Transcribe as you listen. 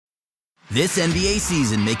This NBA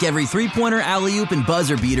season, make every three-pointer, alley-oop, and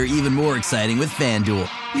buzzer beater even more exciting with FanDuel.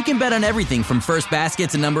 You can bet on everything from first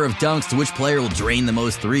basket to number of dunks to which player will drain the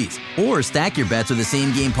most threes. Or stack your bets with the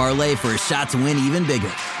same-game parlay for a shot to win even bigger.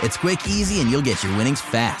 It's quick, easy, and you'll get your winnings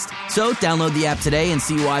fast. So download the app today and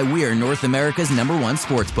see why we're North America's #1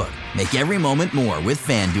 sportsbook. Make every moment more with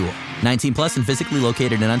FanDuel. 19 plus and physically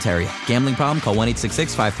located in Ontario. Gambling problem? Call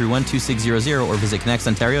 1-866-531-2600 or visit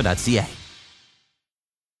connectsontario.ca.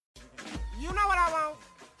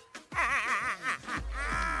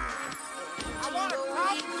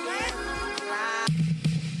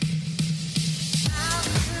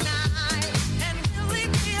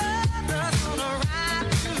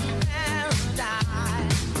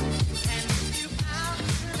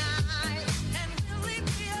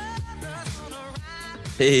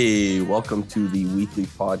 Hey, welcome to the weekly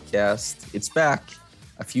podcast. It's back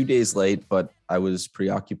a few days late, but I was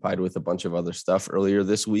preoccupied with a bunch of other stuff earlier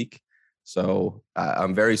this week. So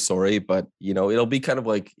I'm very sorry, but, it'll be kind of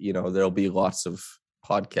like, there'll be lots of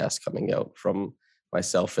podcasts coming out from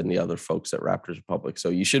myself and the other folks at Raptors Republic. So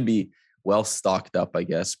you should be well stocked up, I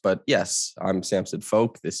guess. But yes, I'm Samson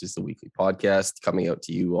Folk. This is the weekly podcast coming out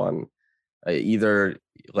to you on either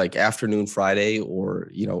like afternoon Friday or,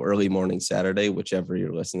 early morning Saturday, whichever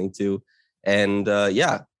you're listening to. And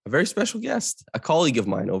a very special guest, a colleague of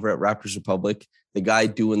mine over at Raptors Republic, the guy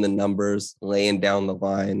doing the numbers, laying down the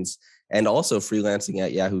lines, and also freelancing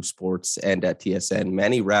at Yahoo Sports and at TSN,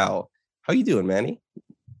 Manny Rao. How you doing, Manny?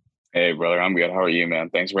 Hey, brother, I'm good. How are you, man?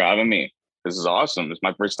 Thanks for having me. This is awesome. It's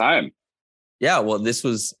my first time. Yeah, well,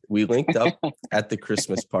 we linked up at the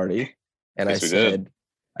Christmas party, and Yes,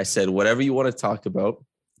 I said, whatever you want to talk about,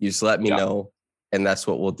 you just let me know, and that's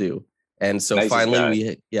what we'll do. And so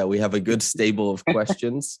finally, we have a good stable of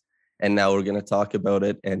questions, and now we're going to talk about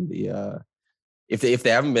it. And if they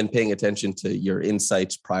haven't been paying attention to your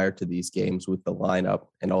insights prior to these games with the lineup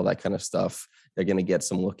and all that kind of stuff, they're going to get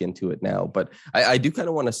some look into it now. But I do kind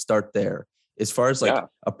of want to start there as far as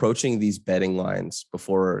approaching these betting lines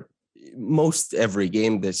before most every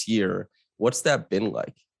game this year. What's that been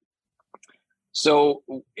like? So,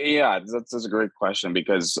 that's a great question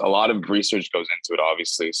because a lot of research goes into it,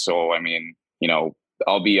 obviously. So,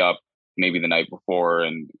 I'll be up maybe the night before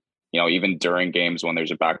and, even during games when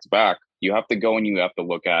there's a back-to-back, you have to go and you have to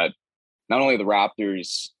look at not only the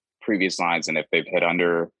Raptors' previous lines and if they've hit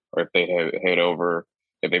under or if they hit over,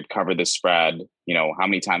 if they've covered the spread, how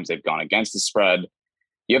many times they've gone against the spread.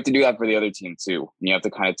 You have to do that for the other team too. And you have to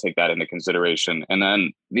kind of take that into consideration. And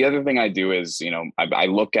then the other thing I do is, I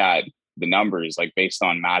look at the numbers, like based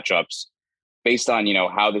on matchups, based on,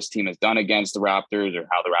 how this team has done against the Raptors or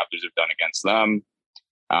how the Raptors have done against them.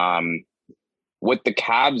 With the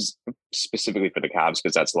Cavs, specifically for the Cavs,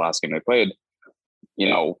 because that's the last game they played,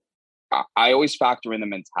 I always factor in the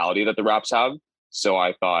mentality that the Raps have. So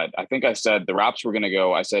I think I said the Raps were going to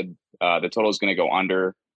go, the total is going to go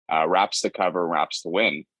under, Raps to cover, Raps to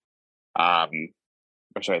win.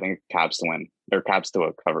 Actually, I think Cavs to win or Cavs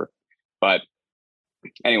to cover. But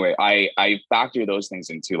anyway, I factor those things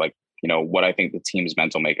into what I think the team's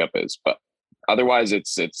mental makeup is. But otherwise,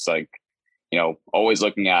 it's like, always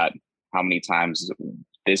looking at how many times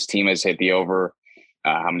this team has hit the over,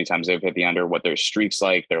 how many times they've hit the under, what their streaks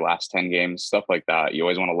like, their last 10 games, stuff like that. You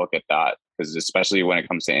always want to look at that because especially when it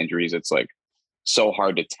comes to injuries, it's like so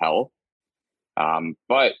hard to tell.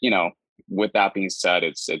 But, with that being said,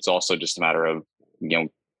 it's also just a matter of,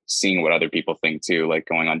 seeing what other people think too, like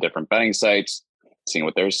going on different betting sites, seeing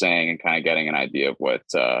what they're saying and kind of getting an idea of what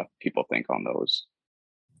people think on those.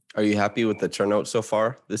 Are you happy with the turnout so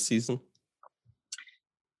far this season?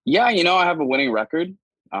 Yeah, I have a winning record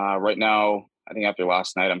right now. I think after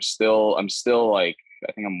last night, I'm still like,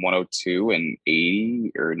 I think I'm 102 and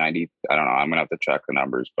 80 or 90. I don't know. I'm gonna have to check the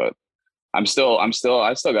numbers, but I still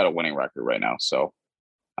got a winning record right now. So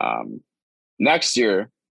next year,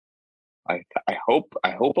 I hope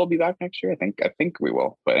I'll be back next year. I think we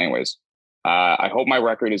will. But anyways, I hope my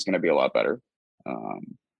record is going to be a lot better.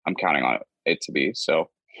 I'm counting on it to be. So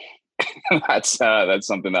that's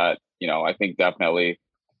something that, I think definitely,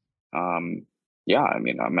 I'm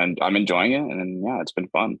enjoying it and it's been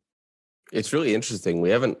fun. It's really interesting.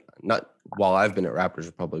 While I've been at Raptors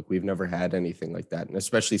Republic, we've never had anything like that. And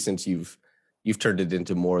especially since you've turned it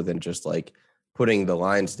into more than just like putting the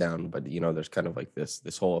lines down, but there's kind of like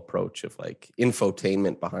this whole approach of like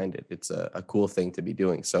infotainment behind it. It's a cool thing to be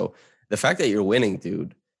doing. So the fact that you're winning,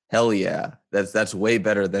 dude, hell yeah, that's way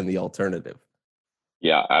better than the alternative.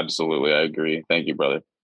 Yeah, absolutely. I agree. Thank you, brother.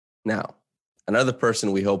 Now, another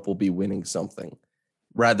person we hope will be winning something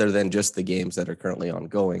rather than just the games that are currently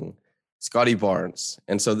ongoing. Scottie Barnes.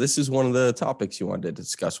 And so this is one of the topics you wanted to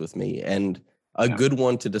discuss with me, and a good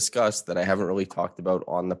one to discuss that I haven't really talked about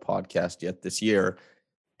on the podcast yet this year.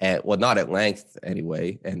 Well, not at length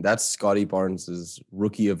anyway. And that's Scottie Barnes's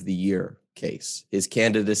Rookie of the Year case. His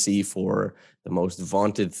candidacy for the most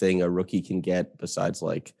vaunted thing a rookie can get besides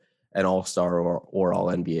like an all-star or all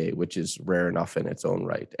NBA, which is rare enough in its own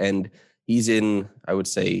right. And he's in, I would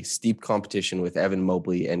say, steep competition with Evan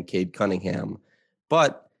Mobley and Cade Cunningham.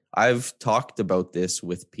 But I've talked about this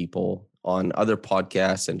with people on other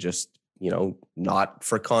podcasts and just, not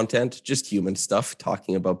for content, just human stuff,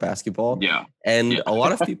 talking about basketball. Yeah. And a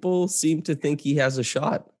lot of people seem to think he has a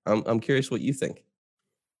shot. I'm curious what you think.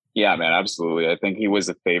 Yeah, man, absolutely. I think he was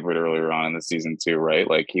a favorite earlier on in the season too, right?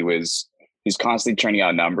 Like he's constantly churning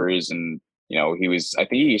out numbers, and I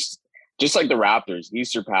think he's just like the Raptors. He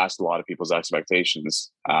surpassed a lot of people's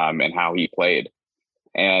expectations and how he played.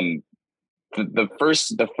 And the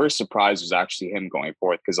first surprise was actually him going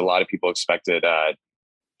fourth, because a lot of people expected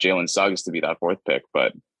Jalen Suggs to be that fourth pick,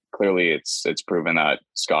 but clearly it's proven that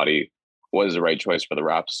Scottie was the right choice for the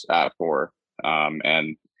Raps at 4.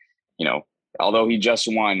 And although he just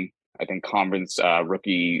won, I think, conference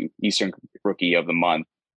Eastern Rookie of the Month,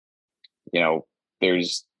 you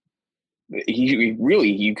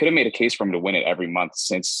could have made a case for him to win it every month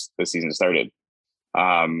since the season started.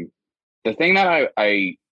 The thing that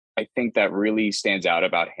I think that really stands out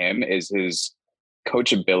about him is his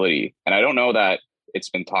coachability, and I don't know that it's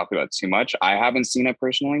been talked about too much. I haven't seen it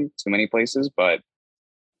personally too many places, but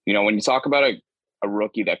when you talk about a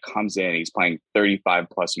rookie that comes in, he's playing 35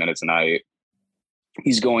 plus minutes a night.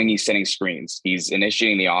 He's setting screens. He's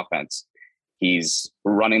initiating the offense. He's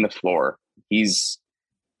running the floor. He's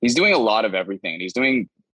doing a lot of everything. And he's doing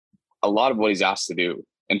a lot of what he's asked to do.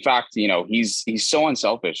 In fact, he's so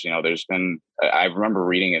unselfish. I remember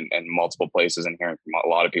reading in multiple places and hearing from a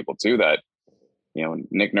lot of people too that,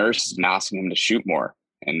 Nick Nurse has been asking him to shoot more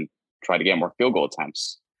and try to get more field goal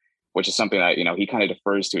attempts, which is something that, he kind of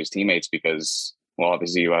defers to his teammates because, well,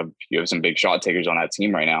 obviously you have some big shot takers on that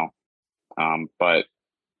team right now. But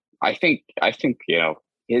I think,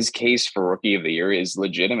 his case for Rookie of the Year is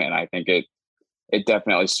legitimate. I think it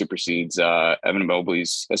definitely supersedes Evan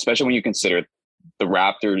Mobley's, especially when you consider the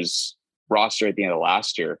Raptors roster at the end of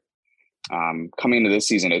last year. Coming into this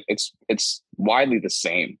season, it's widely the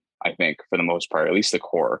same, I think, for the most part, at least the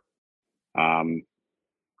core. The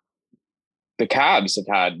Cavs have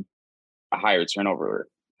had a higher turnover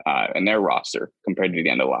in their roster compared to the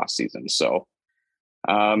end of last season. So,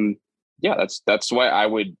 that's why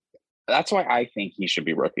I think he should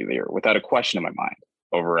be Rookie of the Year without a question in my mind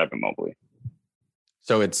over Evan Mobley.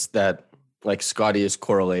 So it's that, like, Scottie is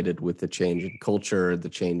correlated with the change in culture, the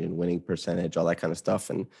change in winning percentage, all that kind of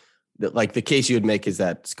stuff. And the case you would make is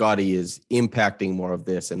that Scottie is impacting more of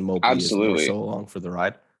this and Mobley Absolutely. is more so along for the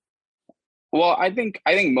ride. Well, I think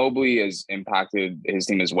Mobley has impacted his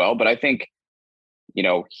team as well, but I think,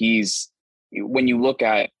 when you look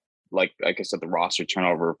at, like I said, the roster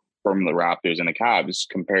turnover from the Raptors and the Cavs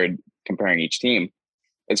comparing each team,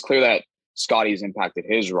 it's clear that Scottie's impacted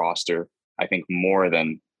his roster, I think, more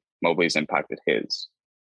than Mobley's impacted his.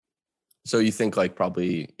 So you think, like,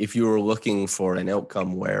 probably if you were looking for an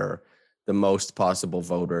outcome where the most possible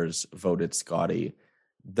voters voted Scottie,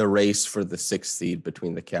 the race for the 6th seed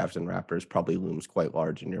between the Cavs and Raptors probably looms quite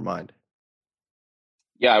large in your mind.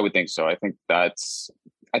 Yeah, I would think so. I think that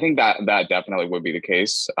definitely would be the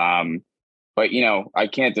case. But I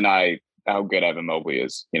can't deny how good Evan Mobley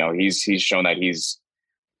is. He's shown that he's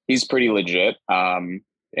pretty legit. And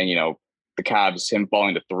the Cavs, him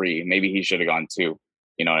falling to 3, maybe he should have gone 2.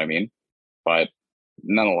 You know what I mean? But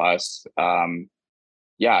nonetheless, I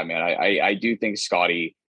do think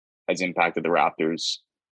Scottie has impacted the Raptors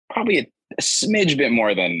probably a smidge bit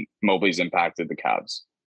more than Mobley's impacted the Cavs.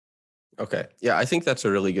 Okay. Yeah, I think that's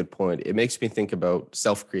a really good point. It makes me think about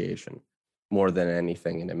self-creation more than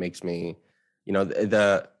anything. And it makes me,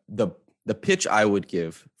 the pitch I would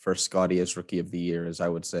give for Scottie as Rookie of the Year is, I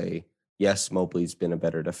would say, yes, Mobley's been a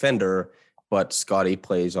better defender, but Scottie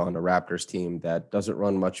plays on a Raptors team that doesn't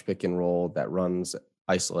run much pick and roll, that runs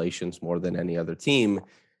isolations more than any other team.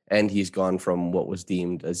 And he's gone from what was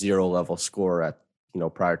deemed a 0-level scorer at,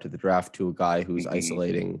 prior to the draft to a guy who's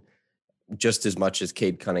isolating just as much as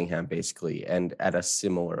Cade Cunningham, basically, and at a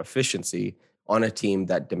similar efficiency on a team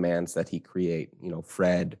that demands that he create.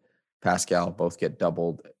 Fred, Pascal both get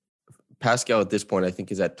doubled. Pascal at this point, I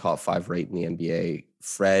think, is at top 5 rate in the NBA.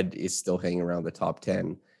 Fred is still hanging around the top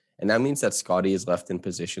 10. And that means that Scottie is left in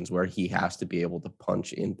positions where he has to be able to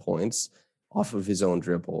punch in points off of his own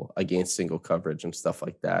dribble against single coverage and stuff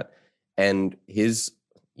like that. And his,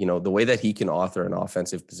 the way that he can author an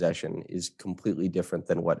offensive possession is completely different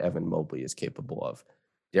than what Evan Mobley is capable of.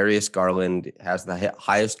 Darius Garland has the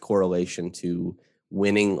highest correlation to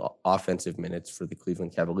winning offensive minutes for the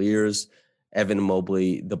Cleveland Cavaliers. Evan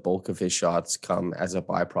Mobley, the bulk of his shots come as a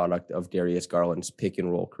byproduct of Darius Garland's pick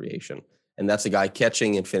and roll creation. And that's a guy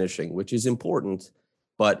catching and finishing, which is important,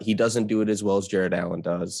 but he doesn't do it as well as Jared Allen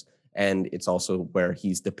does. And it's also where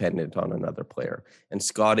he's dependent on another player. And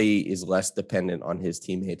Scottie is less dependent on his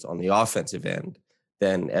teammates on the offensive end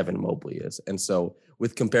than Evan Mobley is. And so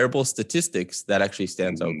with comparable statistics, that actually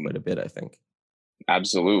stands out quite a bit, I think.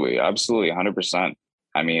 Absolutely. 100%.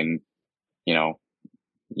 I mean,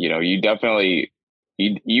 you definitely,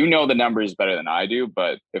 the numbers better than I do,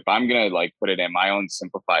 but if I'm going to like put it in my own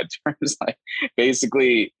simplified terms, like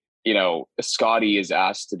basically, Scottie is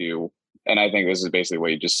asked to do, and I think this is basically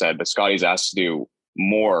what you just said, but Scottie's asked to do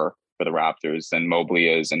more for the Raptors than Mobley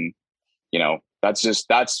is. And,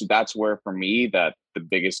 that's where for me that the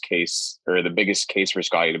biggest case for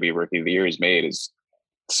Scottie to be Rookie of the Year is made is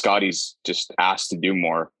Scottie's just asked to do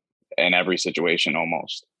more in every situation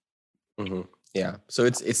almost. Mm-hmm. Yeah. So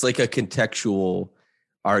it's like a contextual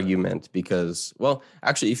argument because, well,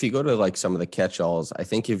 actually, if you go to like some of the catch-alls, I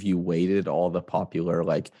think if you weighted all the popular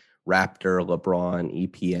like Raptor, LeBron,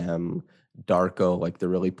 EPM, Darko, like the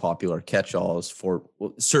really popular catch-alls for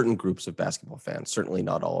certain groups of basketball fans, certainly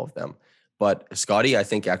not all of them, but Scottie, I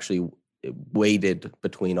think actually weighted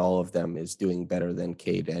between all of them is doing better than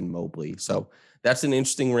Cade and Mobley. So that's an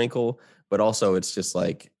interesting wrinkle, but also it's just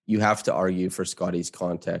like you have to argue for Scottie's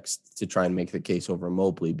context to try and make the case over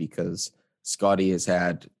Mobley because Scottie has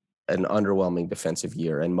had an underwhelming defensive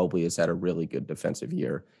year and Mobley has had a really good defensive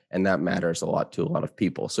year. And that matters a lot to a lot of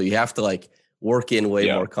people. So you have to like work in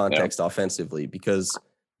way more context offensively because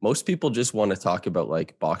most people just want to talk about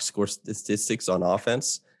like box score statistics on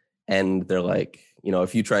offense. And they're like,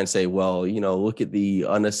 if you try and say, well, look at the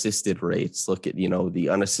unassisted rates, look at, the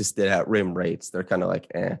unassisted at rim rates, they're kind of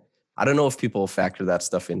like, I don't know if people factor that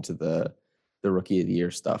stuff into the Rookie of the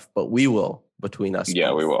Year stuff, but we will between us. Yeah,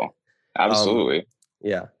 both. We will. Absolutely.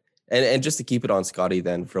 Yeah. And just to keep it on Scottie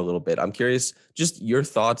then for a little bit, I'm curious, just your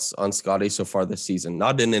thoughts on Scottie so far this season,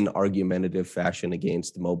 not in an argumentative fashion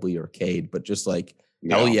against Mobley or Cade, but just like,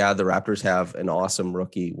 hell yeah, the Raptors have an awesome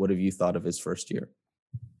rookie. What have you thought of his first year?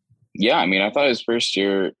 Yeah, I mean, I thought his first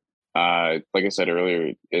year, like I said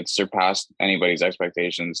earlier, it surpassed anybody's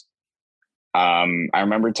expectations. I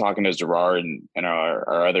remember talking to Gerard and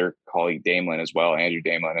our other colleague Damelin as well, Andrew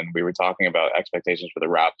Damelin, and we were talking about expectations for the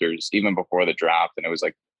Raptors even before the draft. And it was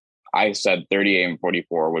like, I said 38 and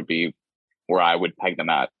 44 would be where I would peg them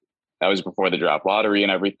at. That was before the draft lottery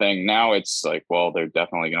and everything. Now it's like, well, they're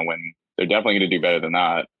definitely going to win. They're definitely going to do better than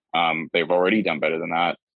that. They've already done better than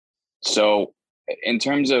that. So in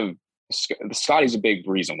terms of Scottie's a big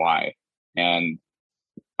reason why. And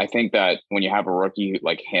I think that when you have a rookie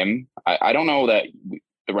like him, I don't know that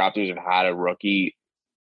the Raptors have had a rookie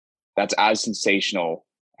that's as sensational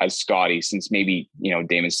as Scottie since maybe,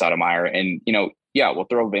 Damon Stoudemire. And, we'll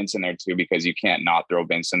throw Vince in there too, because you can't not throw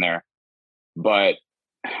Vince in there. But,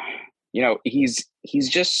 he's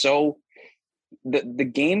just so the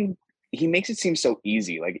game, he makes it seem so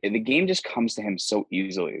easy. Like the game just comes to him so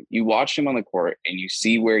easily. You watch him on the court and you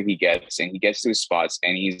see where he gets and he gets to his spots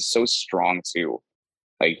and he's so strong too.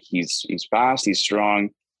 Like he's fast, he's strong.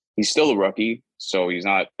 He's still a rookie, so he's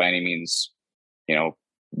not by any means,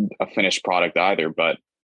 a finished product either. But,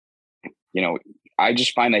 I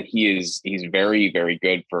just find that he's very, very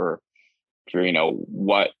good for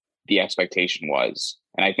what the expectation was.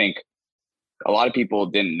 And I think a lot of people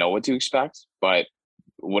didn't know what to expect, but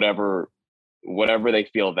whatever they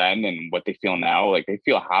feel then and what they feel now, like they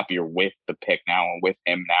feel happier with the pick now and with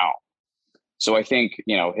him now. So I think,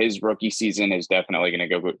 his rookie season is definitely going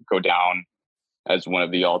to go down as one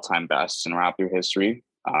of the all-time bests in Raptor history,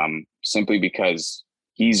 simply because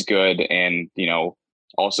he's good. And,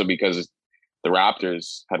 also because the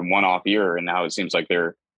Raptors had one off year and now it seems like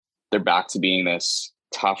they're back to being this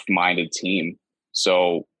tough-minded team.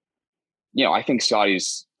 So, I think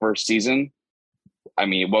Scottie's first season, I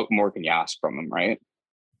mean, what more can you ask from him, right?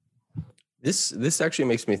 This actually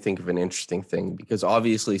makes me think of an interesting thing because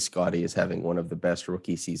obviously Scottie is having one of the best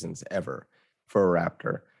rookie seasons ever for a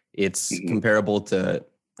Raptor. It's comparable to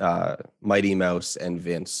Mighty Mouse and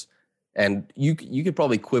Vince. And you could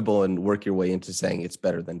probably quibble and work your way into saying it's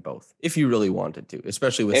better than both if you really wanted to,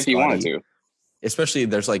 especially with Scottie. If you wanted to. Especially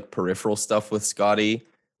there's like peripheral stuff with Scottie,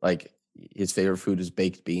 like his favorite food is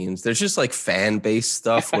baked beans. There's just like fan based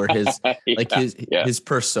stuff where his his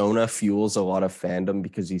persona fuels a lot of fandom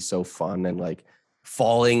because he's so fun and like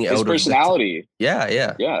falling His out personality. of the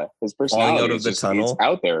yeah. Yeah. His Falling personality out of is the just, it's tunnel.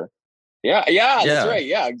 out there. Yeah. Yeah. That's Yeah. right.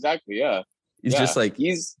 Yeah, exactly. Yeah. He's Yeah. just like,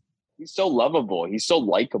 He's so lovable. He's so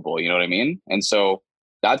likable. You know what I mean? And so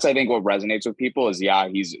that's, I think, what resonates with people is, yeah,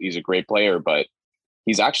 he's a great player, but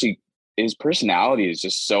he's actually, his personality is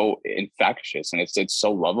just so infectious, and it's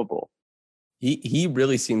so lovable. he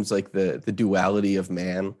really seems like the duality of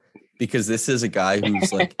man, because this is a guy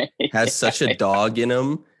who's like has such a dog in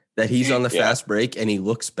him that he's on the Yeah. fast break and he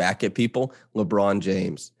looks back at people, LeBron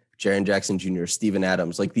James, Jaren Jackson Jr., Steven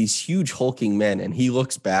Adams, like these huge hulking men, and he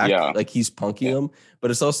looks back like he's punking them.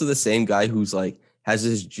 But it's also the same guy who's like has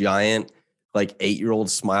this giant like 8-year-old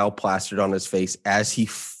smile plastered on his face as he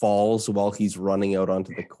falls while he's running out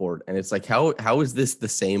onto the court. And it's like, how is this the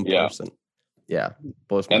same person? Yeah.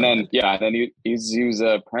 Blows my mind. And then he was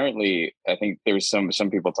apparently, I think there was some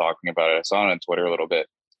people talking about it. I saw it on Twitter a little bit.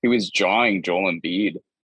 He was jawing Joel Embiid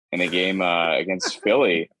in a game against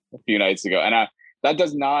Philly a few nights ago. And that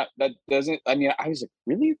doesn't, I mean, I was like,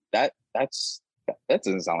 really? That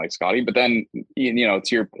doesn't sound like Scottie. But then, you know,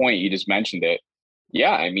 to your point, you just mentioned it.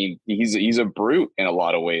 Yeah, I mean, he's a brute in a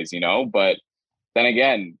lot of ways, you know, but then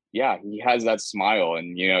again, yeah, he has that smile.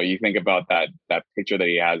 And, you know, you think about that picture that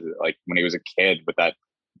he has, like when he was a kid with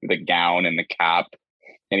the gown and the cap,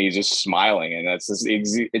 and he's just smiling. And it's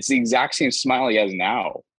the exact same smile he has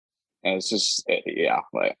now. And it's just, yeah,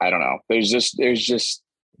 like, I don't know. There's just,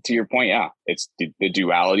 to your point, yeah, it's the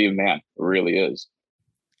duality of man. It really is.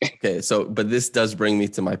 Okay, so, but this does bring me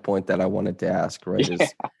to my point that I wanted to ask, right?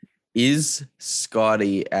 Is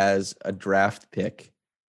Scottie as a draft pick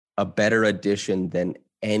a better addition than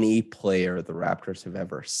any player the Raptors have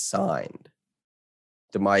ever signed?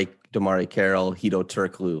 DeMarre Carroll, Hedo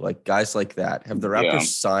Turkoglu, like guys like that. Have the Raptors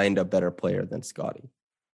signed a better player than Scottie?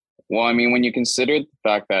 Well, I mean, when you consider the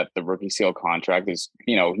fact that the rookie seal contract is,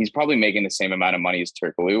 you know, he's probably making the same amount of money as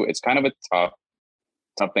Turkoglu, it's kind of a tough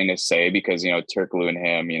thing to say, because, you know, Turkoglu and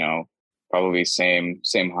him, you know, probably same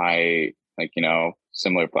height, like, you know,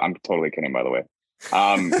 similar. I'm totally kidding, by the way.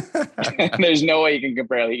 There's no way you can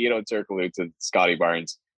compare Hedo Turkoglu to Scottie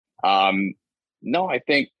Barnes. No, I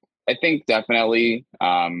think definitely,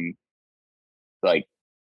 like,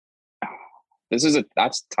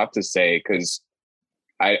 that's tough to say, because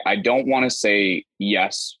I don't want to say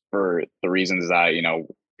yes for the reasons that, you know,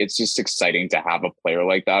 it's just exciting to have a player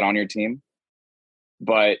like that on your team.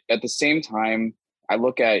 But at the same time, I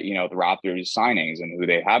look at, you know, the Raptors signings and who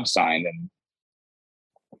they have signed, and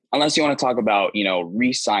unless you want to talk about, you know,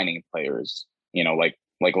 re-signing players, you know, like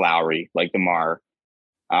Lowry, like DeMar,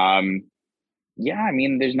 yeah, I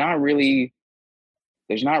mean, there's not really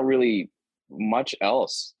much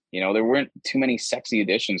else. You know, there weren't too many sexy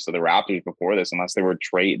additions to the Raptors before this, unless they were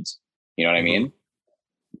trades. You know what I mean?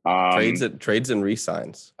 Trades and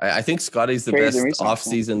re-signs. I think Scottie's the best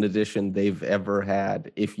offseason addition they've ever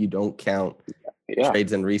had, if you don't count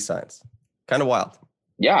trades and re-signs. Kind of wild.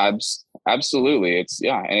 Yeah, absolutely. And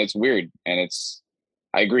it's weird, and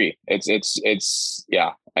I agree. It's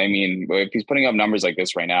yeah. I mean, if he's putting up numbers like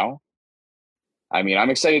this right now, I mean, I'm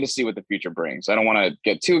excited to see what the future brings. I don't want to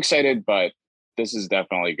get too excited, but this is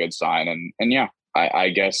definitely a good sign. And yeah, I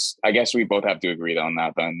guess we both have to agree on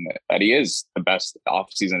that then, that he is the best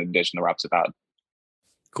offseason addition the Raps have had.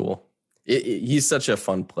 Cool. He's such a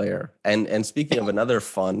fun player. And speaking of another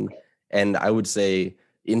fun, and I would say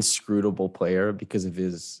inscrutable player because of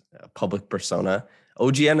his public persona,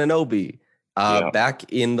 OG Anunoby,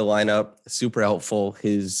 back in the lineup, super helpful.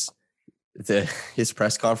 His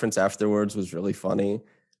press conference afterwards was really funny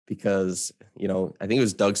because, you know, I think it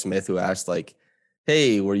was Doug Smith who asked, like,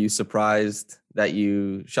 hey, were you surprised that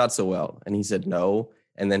you shot so well? And he said no.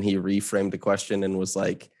 And then he reframed the question and was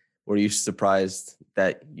like, were you surprised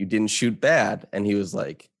that you didn't shoot bad? And he was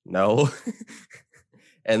like, no.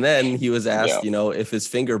 And then he was asked, you know, if his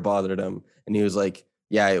finger bothered him. And he was like,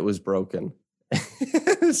 yeah, it was broken.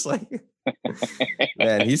 It's like,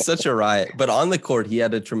 man, he's such a riot. But on the court, he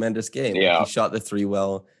had a tremendous game. Yeah. Like, he shot the three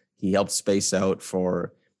well. He helped space out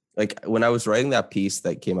for, like, when I was writing that piece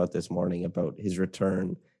that came out this morning about his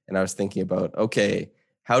return, and I was thinking about, okay,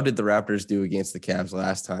 how did the Raptors do against the Cavs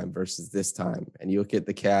last time versus this time? And you look at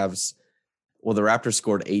the Cavs, well, the Raptors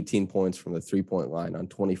scored 18 points from the 3-point line on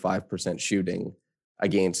 25% shooting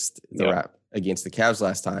against against the Cavs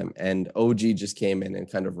last time. And OG just came in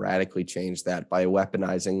and kind of radically changed that by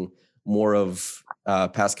weaponizing more of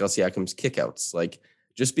Pascal Siakam's kickouts. Like,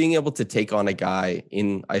 just being able to take on a guy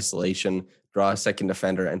in isolation, draw a second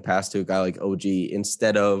defender, and pass to a guy like OG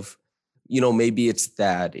instead of, you know, maybe it's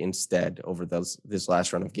Thad instead over this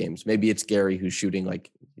last run of games. Maybe it's Gary who's shooting like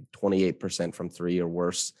 28% from three or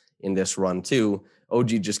worse in this run too.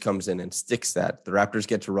 OG just comes in and sticks that. The Raptors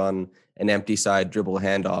get to run an empty side dribble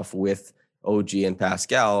handoff with OG and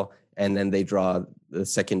Pascal, and then they draw the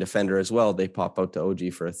second defender as well. They pop out to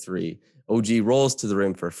OG for a three. OG rolls to the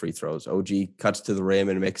rim for free throws. OG cuts to the rim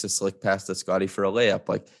and makes a slick pass to Scottie for a layup.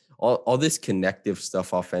 Like all this connective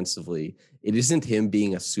stuff offensively. It isn't him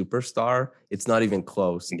being a superstar. It's not even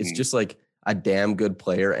close. Mm-hmm. It's just like a damn good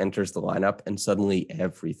player enters the lineup and suddenly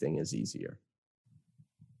everything is easier.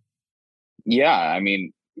 Yeah, I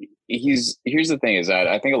mean, here's the thing is that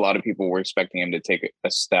I think a lot of people were expecting him to take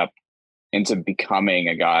a step into becoming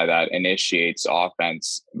a guy that initiates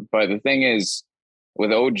offense. But the thing is,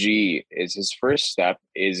 with OG, is his first step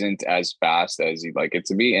isn't as fast as he'd like it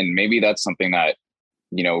to be. And maybe that's something that,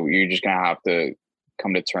 you know, you're just going to have to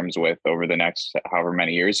come to terms with over the next however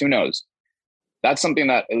many years. Who knows? That's something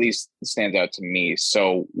that at least stands out to me.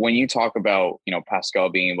 So when you talk about, you know, Pascal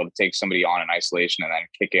being able to take somebody on in isolation and then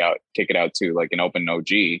kick it out to like an open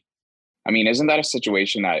OG, I mean, isn't that a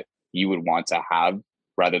situation that you would want to have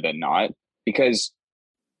rather than not? Because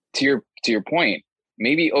to your point,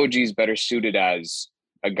 maybe OG is better suited as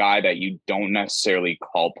a guy that you don't necessarily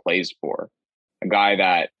call plays for, a guy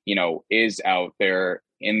that, you know, is out there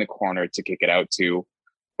in the corner to kick it out to,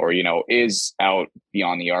 or, you know, is out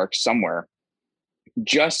beyond the arc somewhere,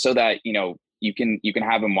 just so that, you know, you can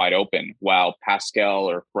have him wide open while Pascal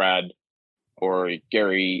or Fred or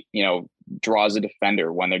Gary, you know, draws a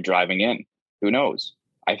defender when they're driving in. Who knows?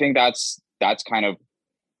 I think that's kind of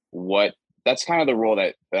the role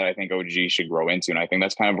that I think OG should grow into. And I think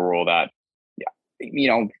that's kind of a role that, yeah, you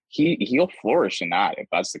know, he'll flourish in that if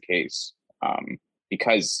that's the case.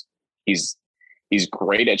 Because he's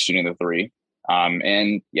great at shooting the three.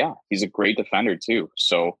 And yeah, he's a great defender too.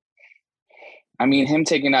 So, I mean, him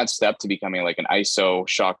taking that step to becoming like an ISO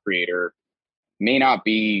shot creator may not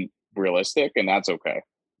be realistic, and that's okay.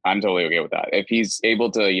 I'm totally okay with that. If he's able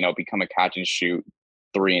to, you know, become a catch and shoot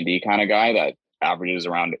 3-and-D kind of guy that averages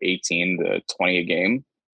around 18 to 20 a game,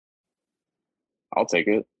 I'll take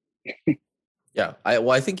it. Yeah.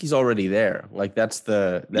 I think he's already there. Like that's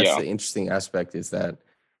the interesting aspect is that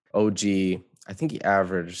OG, I think he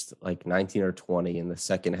averaged like 19 or 20 in the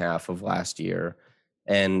second half of last year.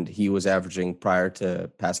 And he was averaging prior to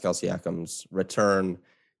Pascal Siakam's return,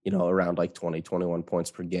 you know, around like 20, 21 points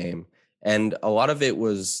per game. And a lot of it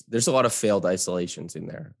was, there's a lot of failed isolations in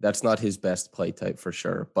there. That's not his best play type for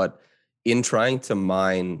sure. But in trying to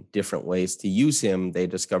mine different ways to use him, they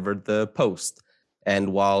discovered the post.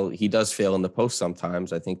 And while he does fail in the post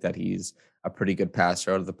sometimes, I think that he's a pretty good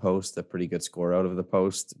passer out of the post, a pretty good scorer out of the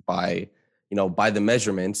post. By the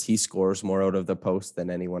measurements, he scores more out of the post than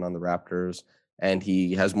anyone on the Raptors. And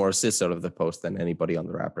he has more assists out of the post than anybody on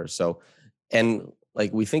the Raptors. So, and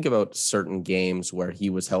like we think about certain games where he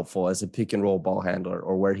was helpful as a pick and roll ball handler,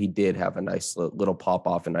 or where he did have a nice little pop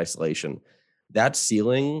off in isolation. That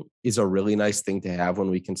ceiling is a really nice thing to have when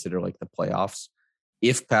we consider like the playoffs.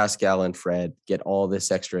 If Pascal and Fred get all this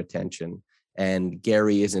extra attention and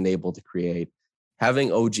Gary isn't able to create,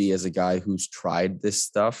 having OG as a guy who's tried this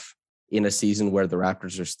stuff in a season where the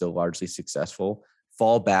Raptors are still largely successful,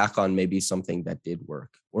 fall back on maybe something that did work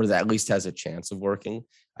or that at least has a chance of working,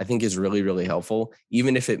 I think is really, really helpful,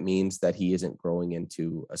 even if it means that he isn't growing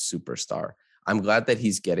into a superstar. I'm glad that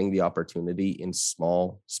he's getting the opportunity in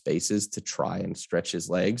small spaces to try and stretch his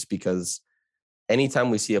legs, because anytime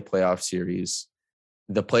we see a playoff series,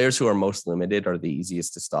 the players who are most limited are the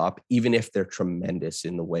easiest to stop, even if they're tremendous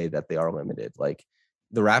in the way that they are limited. Like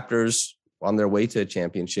the Raptors on their way to a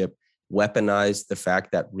championship weaponized the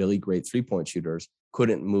fact that really great three-point shooters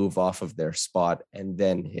couldn't move off of their spot and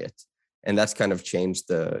then hit. And that's kind of changed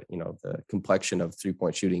the complexion of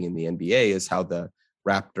three-point shooting in the NBA, is how the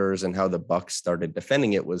Raptors and how the Bucks started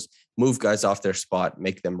defending it was move guys off their spot,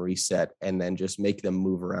 make them reset, and then just make them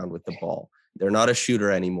move around with the ball. They're not a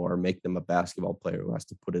shooter anymore. Make them a basketball player who has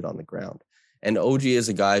to put it on the ground. And OG is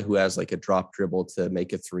a guy who has like a drop dribble to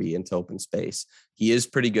make a three into open space. He is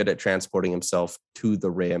pretty good at transporting himself to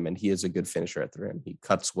the rim, and he is a good finisher at the rim. He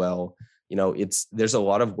cuts well. You know, there's a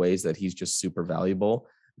lot of ways that he's just super valuable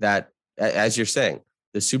that, as you're saying,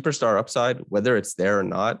 the superstar upside, whether it's there or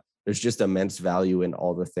not, there's just immense value in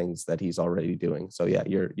all the things that he's already doing. So yeah,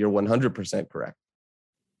 you're 100% correct.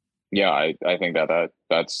 Yeah, I think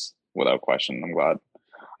that's without question. I'm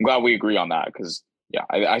glad we agree on that, because yeah,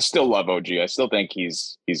 I still love OG. I still think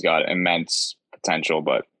he's got immense potential,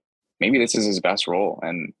 but maybe this is his best role,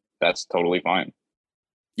 and that's totally fine.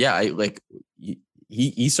 Yeah,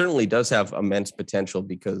 he certainly does have immense potential,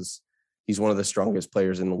 because he's one of the strongest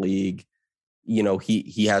players in the league.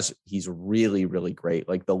 he's really, really great.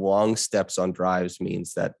 Like the long steps on drives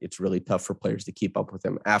means that it's really tough for players to keep up with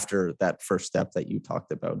him after that first step that you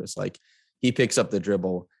talked about. Is like he picks up the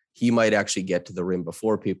dribble. He might actually get to the rim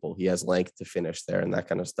before people. He has length to finish there and that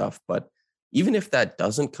kind of stuff. But even if that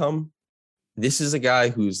doesn't come, this is a guy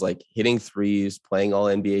who's like hitting threes, playing all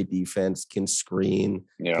NBA defense, can screen,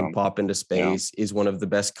 can pop into space, is one of the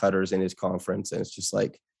best cutters in his conference. And it's just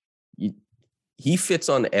like, he fits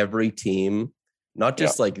on every team, not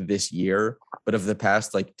just like this year, but of the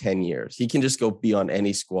past like 10 years. He can just go be on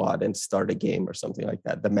any squad and start a game or something like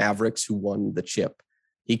that. The Mavericks who won the chip,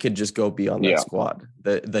 he could just go be on that squad.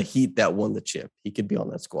 The Heat that won the chip, he could be on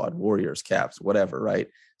that squad. Warriors, Caps, whatever, right?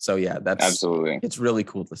 So yeah, that's absolutely, it's really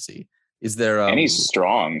cool to see. Is there and he's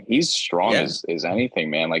strong. He's strong as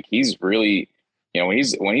anything, man. Like he's really, when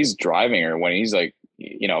he's driving or when he's like,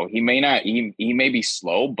 he may be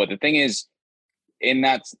slow, but the thing is, in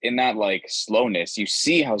that like slowness, you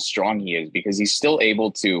see how strong he is because he's still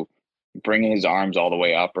able to bring his arms all the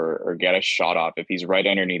way up or get a shot off if he's right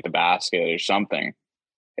underneath the basket or something.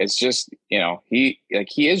 It's just, he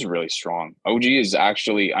is really strong. OG is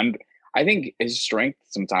actually, I think his strength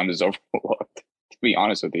sometimes is overlooked, to be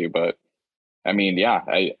honest with you. But I mean, yeah,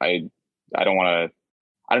 I don't want to,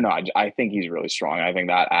 I don't know. I think he's really strong. I think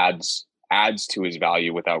that adds to his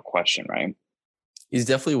value without question, right? He's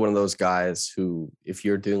definitely one of those guys who, if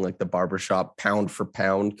you're doing like the barbershop pound for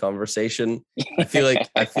pound conversation, I feel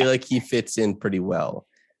like he fits in pretty well.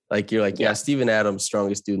 Like you're like, Steven Adams,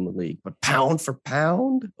 strongest dude in the league, but pound for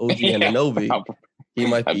pound, OG Anunoby, he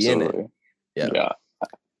might be in it. Yeah.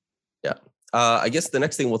 I guess the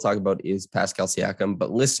next thing we'll talk about is Pascal Siakam,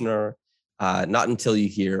 but listener, not until you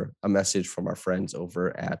hear a message from our friends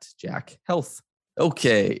over at Jack Health.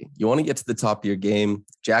 Okay, you want to get to the top of your game?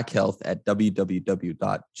 Jack Health at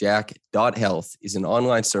www.jack.health is an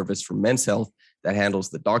online service for men's health that handles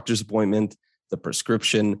the doctor's appointment, the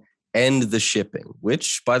prescription, and the shipping,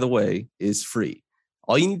 which, by the way, is free.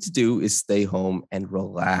 All you need to do is stay home and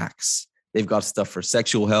relax. They've got stuff for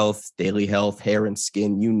sexual health, daily health, hair and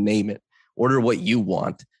skin, you name it. Order what you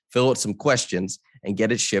want, fill out some questions, and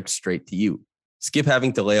get it shipped straight to you. Skip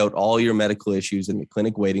having to lay out all your medical issues in the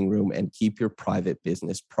clinic waiting room and keep your private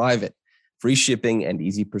business private. Free shipping and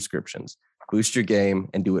easy prescriptions. Boost your game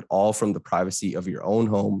and do it all from the privacy of your own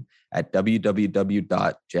home at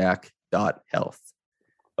www.jack.health.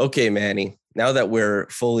 Okay, Manny, now that we're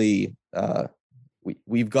fully,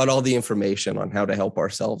 we've got all the information on how to help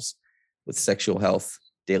ourselves with sexual health,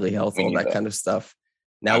 daily health, all that kind of stuff.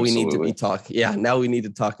 Now we need to now we need to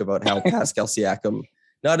talk about how Pascal Siakam,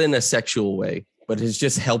 not in a sexual way, but has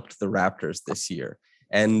just helped the Raptors this year.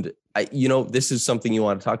 And this is something you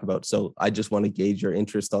want to talk about. So I just want to gauge your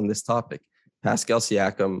interest on this topic. Pascal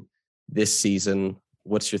Siakam this season,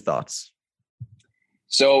 what's your thoughts?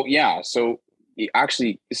 So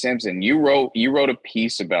actually, Samson, you wrote a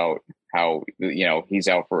piece about how, he's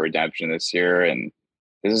out for redemption this year. And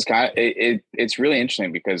this is it's really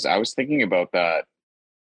interesting because I was thinking about that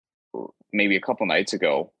maybe a couple nights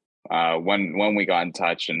ago when we got in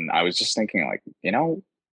touch, and I was just thinking like,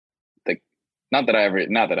 not that I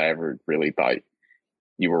ever really thought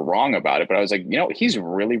you were wrong about it, but I was like, he's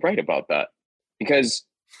really right about that, because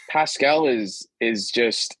Pascal is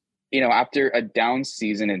just, after a down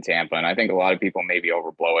season in Tampa, and I think a lot of people maybe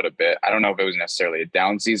overblow it a bit. I don't know if it was necessarily a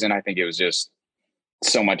down season. I think it was just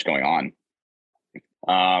so much going on.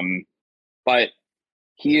 But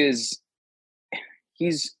he's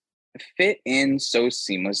fit in so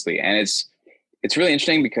seamlessly, and it's really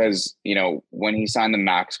interesting because when he signed the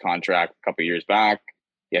max contract a couple of years back,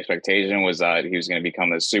 the expectation was that he was going to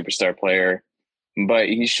become a superstar player, but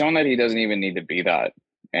he's shown that he doesn't even need to be that.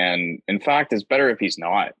 And in fact, it's better if he's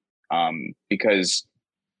not, because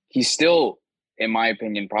he's still, in my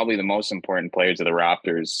opinion, probably the most important player to the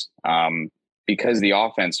Raptors, because the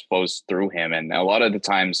offense flows through him. And a lot of the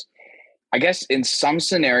times, I guess in some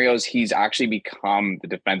scenarios, he's actually become the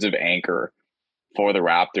defensive anchor for the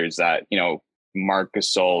Raptors that, Marc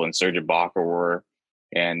Gasol and Serge Ibaka were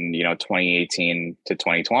in, 2018 to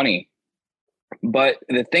 2020. But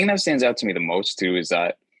the thing that stands out to me the most too is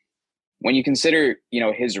that when you consider,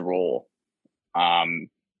 his role,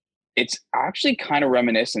 it's actually kind of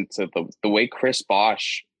reminiscent to the way Chris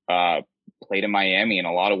Bosh played in Miami in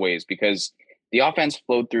a lot of ways, because the offense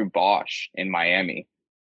flowed through Bosh in Miami.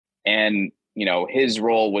 And, his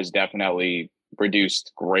role was definitely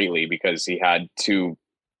reduced greatly because he had two,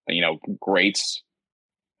 greats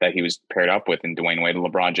that he was paired up with in Dwayne Wade and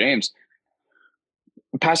LeBron James.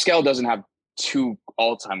 Pascal doesn't have two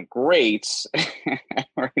all-time greats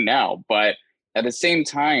right now, but at the same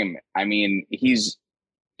time, I mean, he's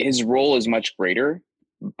his role is much greater,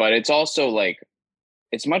 but it's also like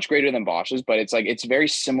it's much greater than Bosch's, but it's like it's very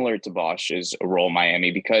similar to Bosch's role in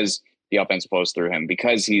Miami because the offense flows through him,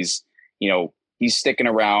 because he's sticking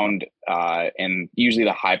around in usually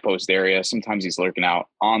the high post area. Sometimes he's lurking out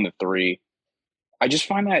on the three. I just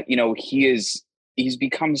find that, he's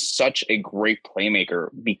become such a great playmaker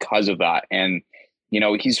because of that. And,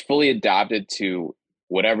 he's fully adapted to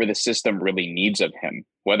whatever the system really needs of him,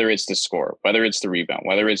 whether it's to score, whether it's to rebound,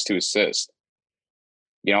 whether it's to assist.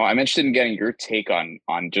 I'm interested in getting your take on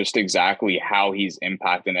just exactly how he's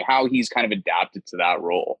impacted and how he's kind of adapted to that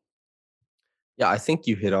role. Yeah, I think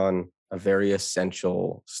you hit on a very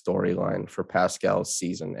essential storyline for Pascal's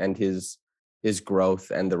season and his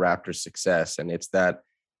growth and the Raptors' success. And it's that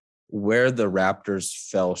where the Raptors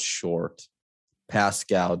fell short,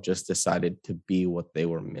 Pascal just decided to be what they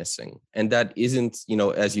were missing. And that isn't,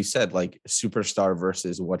 as you said, like superstar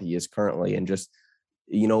versus what he is currently. And just,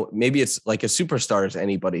 maybe it's like a superstar is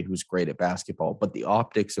anybody who's great at basketball, but the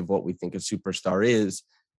optics of what we think a superstar is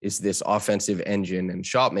this offensive engine and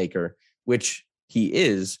shot maker, which he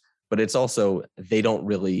is, but it's also, they don't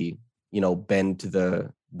really, bend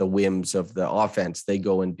to the whims of the offense. They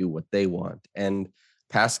go and do what they want. And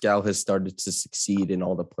Pascal has started to succeed in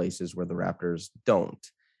all the places where the Raptors don't.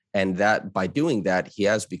 And that by doing that, he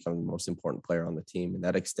has become the most important player on the team. And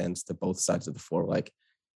that extends to both sides of the floor. Like,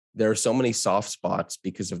 there are so many soft spots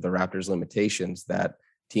because of the Raptors' limitations that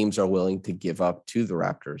teams are willing to give up to the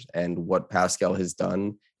Raptors. And what Pascal has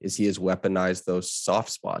done is he has weaponized those soft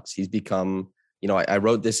spots. He's become, I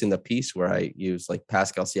wrote this in the piece where I use like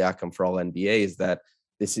Pascal Siakam for all NBA, is that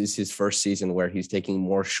this is his first season where he's taking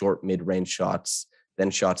more short mid-range shots than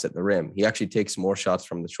shots at the rim. He actually takes more shots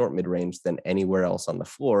from the short mid-range than anywhere else on the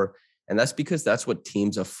floor. And that's because that's what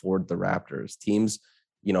teams afford the Raptors. Teams,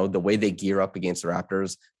 the way they gear up against the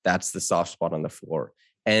Raptors, that's the soft spot on the floor.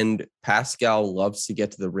 And Pascal loves to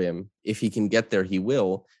get to the rim. If he can get there, he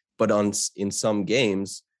will. But in some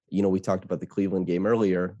games, we talked about the Cleveland game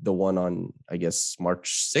earlier, the one on, I guess,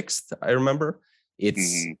 March 6th, I remember.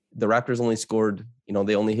 It's the Raptors only scored,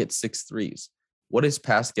 they only hit 6 threes. What is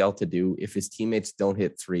Pascal to do if his teammates don't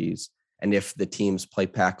hit threes and if the teams play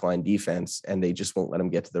pack line defense and they just won't let him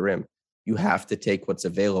get to the rim? You have to take what's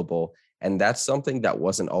available. And that's something that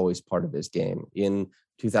wasn't always part of his game. In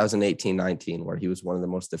 2018-19, where he was one of the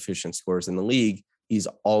most efficient scorers in the league, he's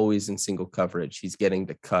always in single coverage. He's getting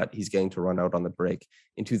to cut. He's getting to run out on the break.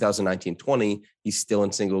 In 2019-20, he's still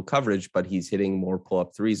in single coverage, but he's hitting more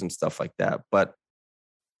pull-up threes and stuff like that. But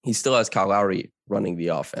he still has Kyle Lowry running the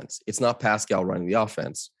offense. It's not Pascal running the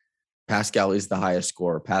offense. Pascal is the highest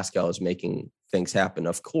scorer. Pascal is making things happen,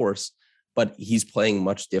 of course, but he's playing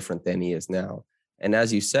much different than he is now. And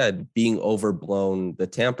as you said, being overblown the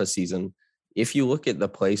Tampa season, if you look at the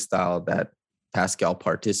play style that Pascal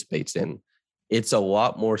participates in, it's a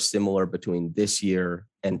lot more similar between this year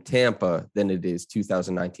and Tampa than it is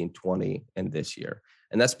 2019-20 and this year.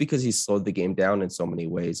 And that's because he's slowed the game down in so many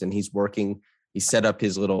ways. And he's set up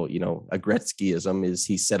his little, a Gretzkyism is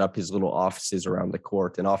he set up his little offices around the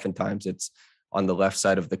court. And oftentimes it's on the left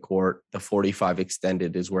side of the court, the 45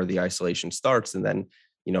 extended is where the isolation starts. And then,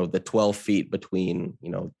 the 12 feet between,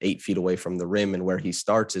 8 feet away from the rim and where he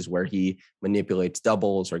starts is where he manipulates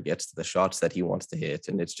doubles or gets to the shots that he wants to hit.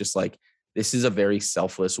 And it's just like, this is a very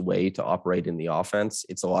selfless way to operate in the offense.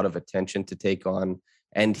 It's a lot of attention to take on,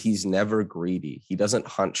 and he's never greedy. He doesn't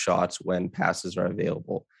hunt shots when passes are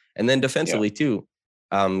available. And then defensively too,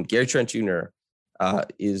 Gary Trent Jr.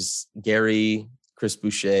 Is Gary, Chris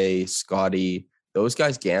Boucher, Scottie, those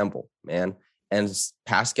guys gamble, man. And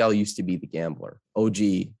Pascal used to be the gambler. OG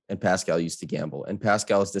and Pascal used to gamble. And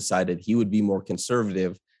Pascal has decided he would be more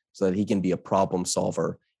conservative so that he can be a problem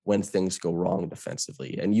solver when things go wrong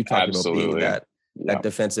defensively. And you talked about being that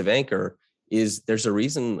defensive anchor. There's a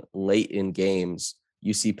reason late in games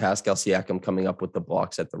you see Pascal Siakam coming up with the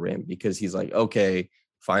blocks at the rim, because he's like, okay,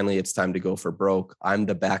 finally it's time to go for broke. I'm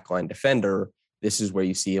the backline defender. This is where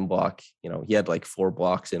you see him block. He had like 4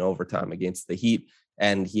 blocks in overtime against the Heat,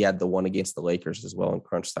 and he had the one against the Lakers as well in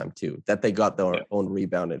crunch time too, that they got their own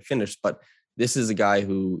rebound and finished. But this is a guy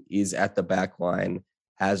who is at the back line,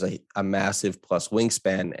 has a massive plus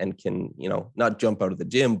wingspan, and can, not jump out of the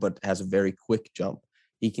gym, but has a very quick jump.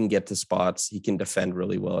 He can get to spots. He can defend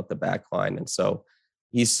really well at the back line. And so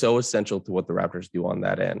he's so essential to what the Raptors do on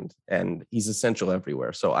that end. And he's essential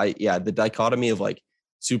everywhere. So the dichotomy of like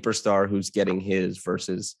superstar who's getting his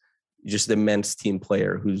versus just immense team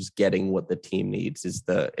player who's getting what the team needs is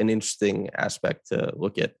an interesting aspect to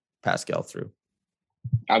look at Pascal through.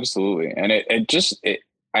 Absolutely. And I just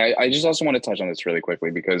also want to touch on this really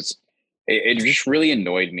quickly because it just really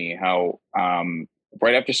annoyed me how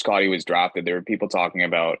right after Scottie was drafted, there were people talking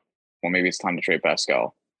about, well, maybe it's time to trade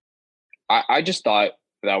Pascal. I just thought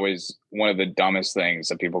that was one of the dumbest things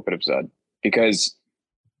that people could have said, because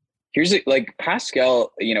here's it, like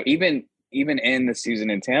Pascal, even in the season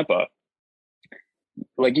in Tampa,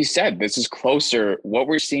 like you said, this is closer. What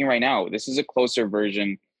we're seeing right now, this is a closer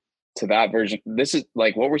version to that version. This is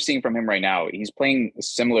like what we're seeing from him right now. He's playing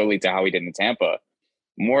similarly to how he did in Tampa,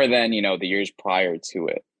 more than the years prior to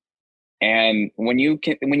it. And when you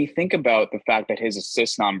think about the fact that his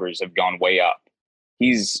assist numbers have gone way up,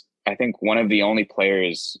 he's, I think, one of the only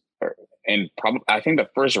players, and probably I think the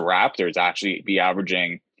first Raptors actually be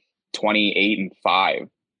averaging 28 and 5.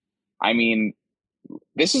 I mean,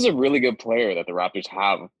 this is a really good player that the Raptors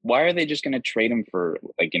have. Why are they just going to trade him for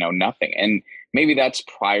nothing? And maybe that's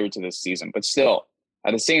prior to this season, but still,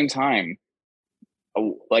 at the same time,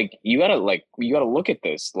 like you gotta look at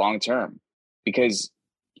this long term, because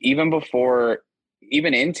even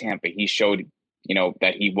in Tampa, he showed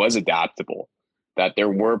that he was adaptable, that there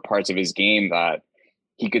were parts of his game that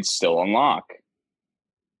he could still unlock.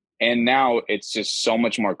 And now it's just so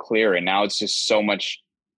much more clear, and now it's just so much.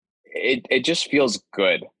 It just feels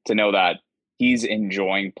good to know that he's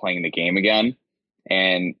enjoying playing the game again,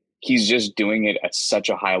 and he's just doing it at such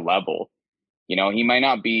a high level. He might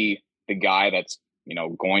not be the guy that's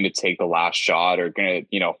going to take the last shot or going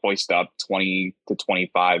to hoist up 20 to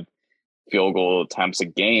 25 field goal attempts a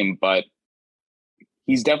game, but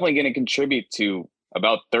he's definitely going to contribute to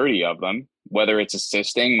about 30 of them, whether it's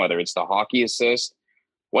assisting, whether it's the hockey assist,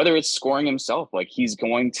 whether it's scoring himself. Like, he's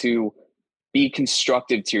going to be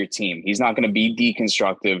constructive to your team. He's not going to be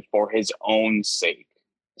deconstructive for his own sake.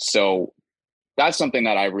 So that's something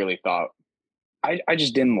that I really thought, I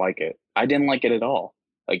just didn't like it. I didn't like it at all.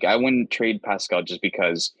 Like, I wouldn't trade Pascal just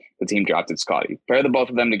because the team drafted Scottie. Pair the both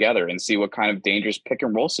of them together and see what kind of dangerous pick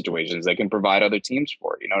and roll situations they can provide other teams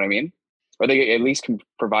for. You know what I mean? Or they at least can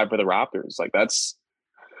provide for the Raptors. Like, that's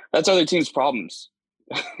other teams' problems.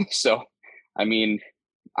 So, I mean,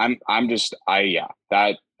 that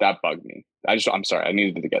bugged me. I'm sorry. I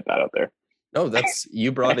needed to get that out there. No,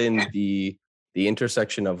 you brought in the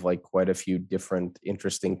intersection of like quite a few different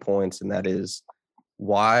interesting points. And that is,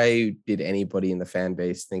 why did anybody in the fan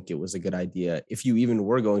base think it was a good idea, if you even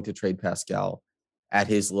were going to trade Pascal at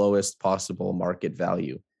his lowest possible market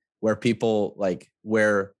value, where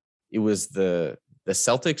it was the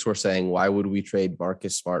Celtics were saying, why would we trade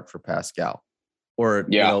Marcus Smart for Pascal? Or,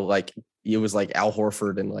 it was like Al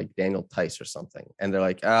Horford and like Daniel Tice or something. And they're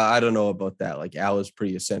like, I don't know about that. Like, Al is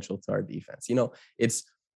pretty essential to our defense. It's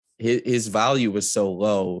his value was so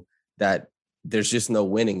low that there's just no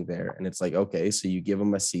winning there. And it's like, okay, so you give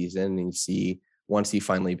him a season and you see once he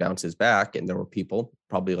finally bounces back. And there were people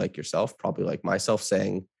probably like yourself, probably like myself,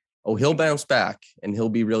 saying, oh, he'll bounce back and he'll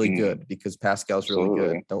be really good because Pascal's really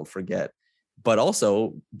good. Don't forget. But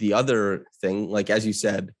also the other thing, like, as you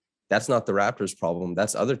said, that's not the Raptors' problem.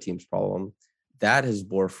 That's other teams' problem. That has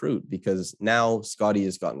bore fruit, because now Scottie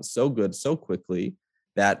has gotten so good so quickly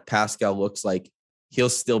that Pascal looks like he'll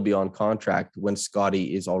still be on contract when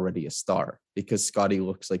Scottie is already a star, because Scottie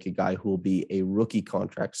looks like a guy who will be a rookie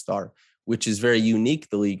contract star, which is very unique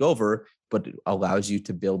the league over, but it allows you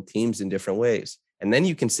to build teams in different ways. And then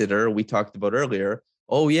you consider, we talked about earlier,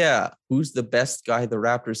 oh yeah, who's the best guy the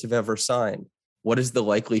Raptors have ever signed? What is the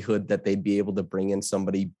likelihood that they'd be able to bring in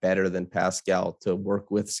somebody better than Pascal to work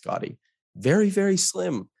with Scottie? Very, very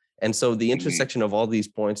slim. And so the intersection of all these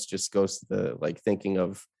points just goes to the thinking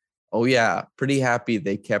of, oh yeah, pretty happy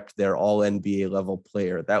they kept their all NBA level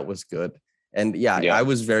player. That was good. And yeah, I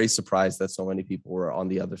was very surprised that so many people were on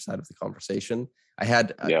the other side of the conversation. I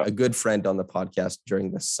had a good friend on the podcast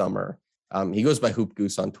during the summer. He goes by Hoop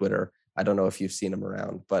Goose on Twitter. I don't know if you've seen him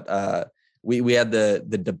around, but we had the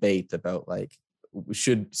debate about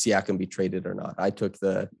should Siakam be traded or not. I took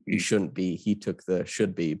the he shouldn't be. He took the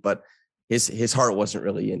should be. But his heart wasn't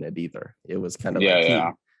really in it either. It was kind of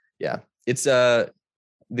It's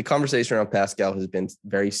the conversation around Pascal has been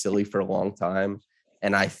very silly for a long time,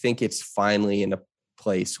 and I think it's finally in a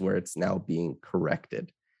place where it's now being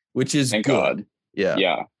corrected, which is Thank good. God.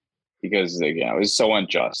 Yeah, because it was so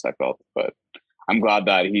unjust, I felt, but I'm glad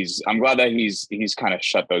that he's kind of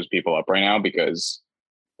shut those people up right now, because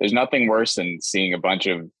there's nothing worse than seeing a bunch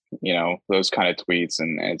of, those kind of tweets.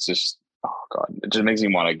 And it's just, oh God, it just makes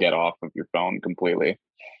you want to get off of your phone completely.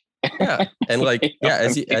 Yeah. And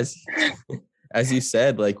as you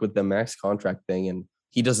said, with the max contract thing, and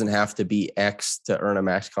he doesn't have to be X to earn a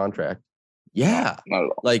max contract. Yeah.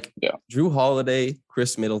 No, not at all. Drew Holiday,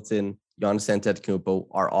 Chris Middleton, Giannis Antetokounmpo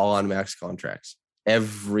are all on max contracts.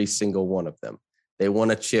 Every single one of them. They want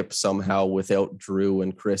to chip somehow without Drew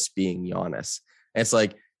and Chris being Giannis. And it's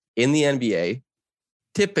like in the NBA,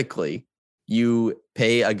 typically you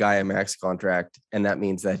pay a guy a max contract, and that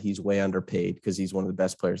means that he's way underpaid because he's one of the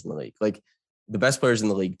best players in the league. Like the best players in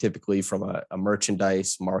the league, typically from a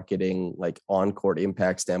merchandise, marketing, like on-court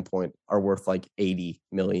impact standpoint, are worth like $80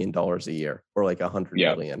 million a year or like $100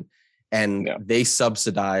 million. And they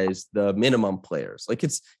subsidize the minimum players. Like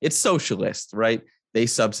it's socialist, right? They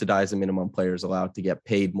subsidize the minimum players allowed to get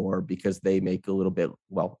paid more because they make a little bit,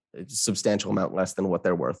 well, a substantial amount less than what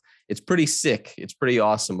they're worth. It's pretty sick. It's pretty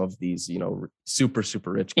awesome of these, you know, super,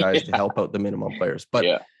 super rich guys to help out the minimum players. But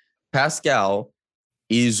Pascal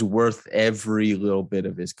is worth every little bit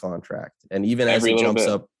of his contract. And even as he jumps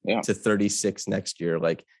up to 36 next year,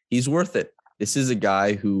 like he's worth it. This is a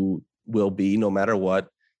guy who will be, no matter what,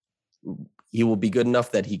 he will be good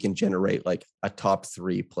enough that he can generate like a top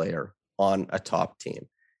 3 player on a top team.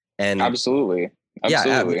 And absolutely.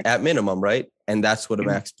 At minimum, right? And that's what a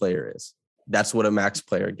max player is. That's what a max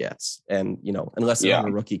player gets. And, you know, unless they're on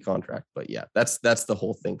a rookie contract, but that's the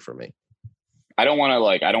whole thing for me. I don't want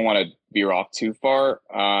to veer off too far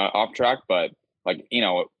off track, but like, you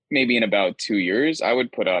know, maybe in about 2 years, I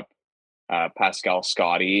would put up Pascal,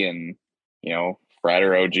 Scottie, and, you know, Fred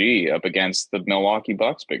or OG up against the Milwaukee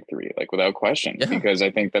Bucks big 3, like without question, because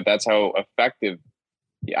I think that's how effective.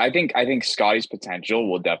 I think Scottie's potential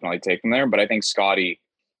will definitely take him there, but I think Scottie,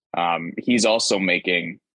 he's also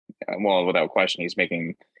making, well, without question, he's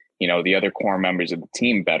making, you know, the other core members of the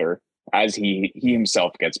team better as he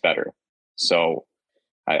himself gets better. So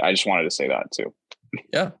I just wanted to say that too.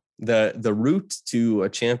 Yeah. The route to a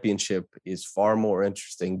championship is far more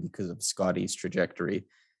interesting because of Scottie's trajectory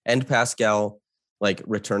and Pascal, like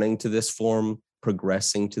returning to this form,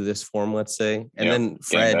 progressing to this form, let's say. And then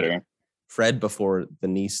Fred, before the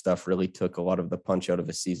knee stuff really took a lot of the punch out of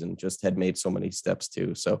his season, just had made so many steps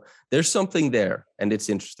too. So there's something there, and it's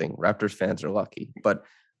interesting. Raptors fans are lucky. But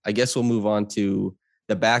I guess we'll move on to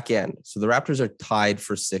the back end. So the Raptors are tied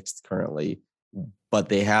for 6th currently, but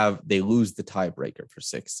they lose the tiebreaker for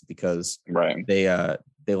 6th because they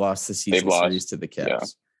lost the season series to the Cavs. Yeah.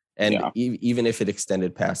 And even if it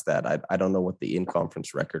extended past that, I don't know what the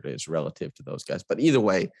in-conference record is relative to those guys. But either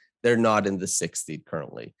way, they're not in the 6th seed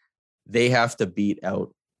currently. They have to beat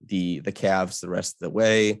out the Cavs the rest of the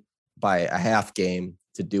way by a half game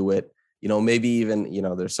to do it. You know, maybe even, you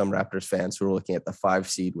know, there's some Raptors fans who are looking at the 5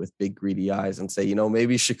 seed with big greedy eyes and say, you know,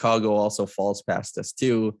 maybe Chicago also falls past us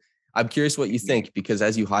too. I'm curious what you think, because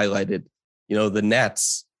as you highlighted, you know, the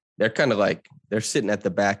Nets, they're kind of like, they're sitting at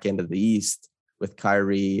the back end of the East with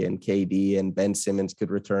Kyrie and KD, and Ben Simmons could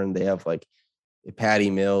return. They have like Patty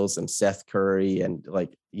Mills and Seth Curry and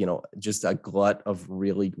like, you know, just a glut of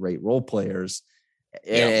really great role players.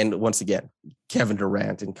 And once again, Kevin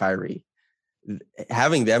Durant and Kyrie.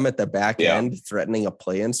 Having them at the back end threatening a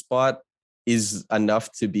play-in spot is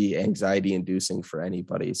enough to be anxiety inducing for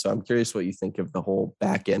anybody. So I'm curious what you think of the whole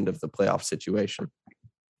back end of the playoff situation.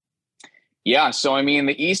 Yeah. So, I mean,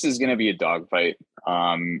 the East is going to be a dogfight.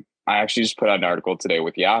 I actually just put out an article today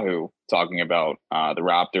with Yahoo talking about the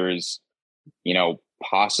Raptors, you know,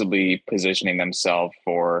 possibly positioning themselves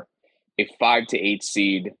for a 5 to 8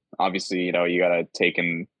 seed. Obviously, you know, you got to take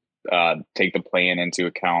the play-in into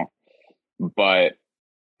account. But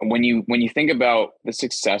when you think about the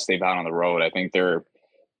success they've had on the road, I think they're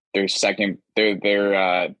second. They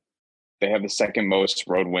have the second most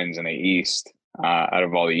road wins in the East out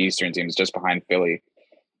of all the Eastern teams, just behind Philly.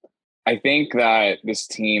 I think that this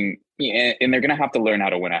team, and they're going to have to learn how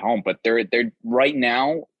to win at home. But they're right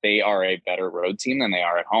now they are a better road team than they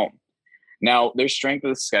are at home. Now, their strength of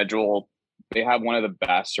the schedule, they have one of the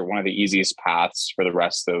best or one of the easiest paths for the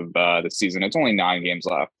rest of the season. It's only 9 games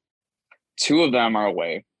left. 2 of them are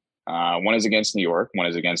away. One is against New York. One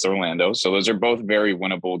is against Orlando. So those are both very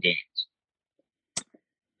winnable games.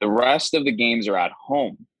 The rest of the games are at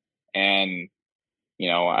home. And, you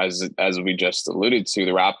know, as we just alluded to,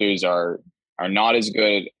 the Raptors are not as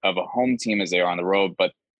good of a home team as they are on the road,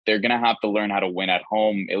 but they're going to have to learn how to win at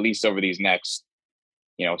home, at least over these next,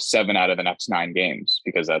 you know, 7 out of the next 9 games,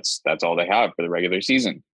 because that's all they have for the regular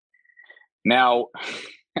season. Now,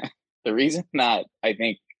 the reason that I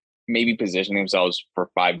think maybe positioning themselves for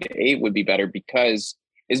 5 to 8 would be better because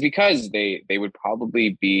they would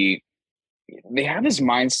probably be, they have this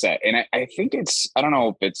mindset. And I think I don't know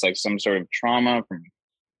if it's like some sort of trauma from,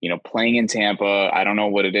 you know, playing in Tampa. I don't know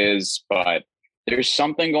what it is, but there's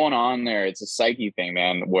something going on there. It's a psyche thing,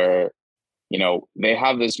 man, where, you know, they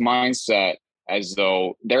have this mindset as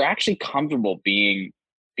though they're actually comfortable being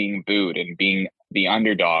booed and being the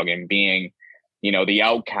underdog and being, you know, the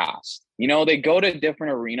outcast. You know, they go to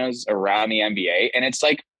different arenas around the NBA, and it's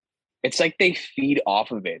like it's like they feed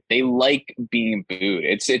off of it. They like being booed.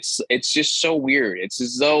 It's just so weird. It's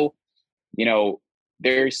as though, you know,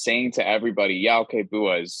 they're saying to everybody, yeah, okay, boo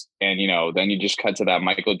us. And, you know, then you just cut to that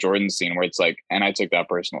Michael Jordan scene where it's like, and I took that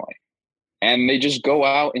personally. And they just go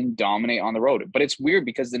out and dominate on the road. But it's weird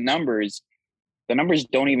because the numbers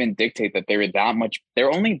don't even dictate that they're that much.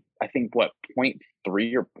 They're only, I think, what, zero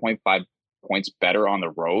 0.3 or 0.5 points better on the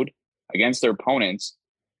road against their opponents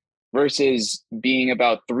versus being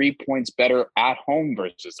about 3 points better at home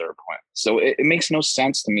versus their opponent. So it makes no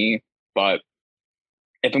sense to me. But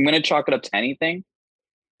if I'm going to chalk it up to anything,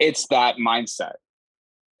 it's that mindset.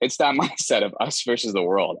 It's that mindset of us versus the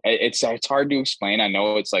world. It's hard to explain. I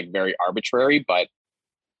know it's like very arbitrary, but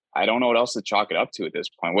I don't know what else to chalk it up to at this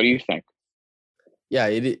point. What do you think? Yeah,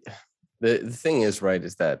 the thing is, right,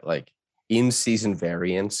 is that like in-season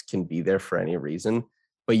variance can be there for any reason,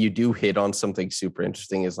 but you do hit on something super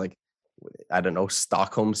interesting is like, I don't know,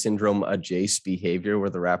 Stockholm syndrome adjacent behavior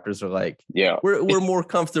where the Raptors are like, yeah, we're more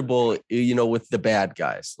comfortable, you know, with the bad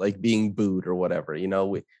guys, like being booed or whatever, you know,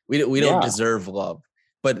 we don't deserve love.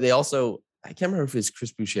 But they also, I can't remember if it's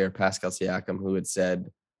Chris Boucher or Pascal Siakam who had said,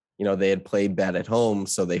 you know, they had played bad at home,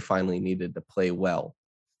 so they finally needed to play well.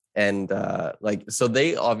 And like, so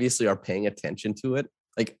they obviously are paying attention to it.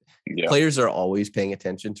 Like players are always paying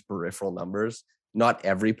attention to peripheral numbers. Not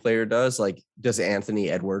every player does. Like, does Anthony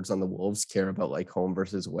Edwards on the Wolves care about like home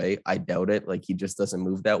versus away? I doubt it. Like, he just doesn't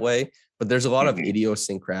move that way. But there's a lot of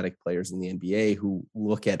idiosyncratic players in the NBA who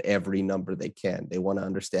look at every number they can. They want to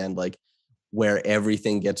understand like where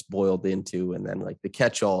everything gets boiled into, and then like the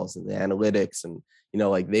catch-alls and the analytics, and you know,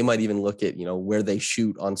 like they might even look at, you know, where they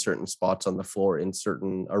shoot on certain spots on the floor in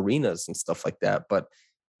certain arenas and stuff like that. But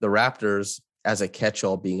the Raptors, as a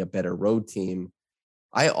catch-all, being a better road team,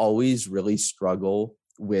 I always really struggle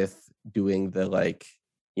with doing the like,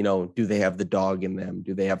 you know, do they have the dog in them?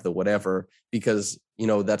 Do they have the whatever? Because, you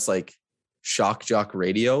know, that's like shock jock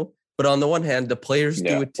radio. But on the one hand, the players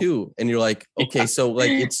do it too. And you're like, okay, so like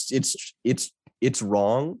it's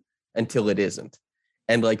wrong until it isn't.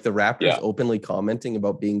 And like the Raptors openly commenting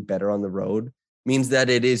about being better on the road means that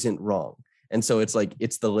it isn't wrong. And so it's like,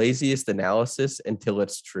 it's the laziest analysis until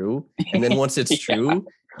it's true. And then once it's true,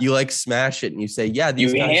 you like smash it and you say, yeah,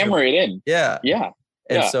 these guys hammer it in. Yeah. Yeah.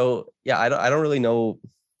 And so, yeah, I don't really know,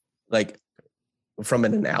 like from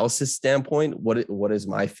an analysis standpoint, what is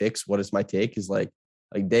my fix? What is my take is like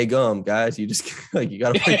daggum guys, you just like, you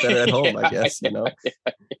got to play better at home, I guess, you know?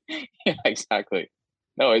 Yeah, exactly.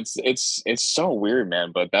 No, it's so weird,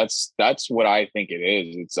 man. But that's what I think it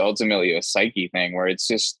is. It's ultimately a psyche thing where it's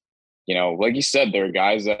just, you know, like you said, there are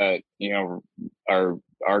guys that, you know,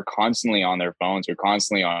 are constantly on their phones or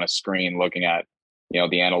constantly on a screen looking at, you know,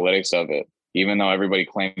 the analytics of it, even though everybody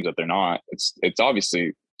claims that they're not. It's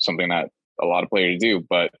obviously something that a lot of players do,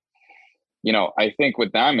 but you know, I think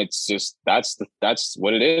with them, it's just that's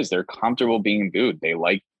what it is. They're comfortable being booed. They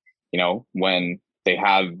like, you know, when they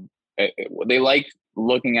like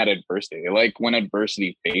looking at adversity. They like when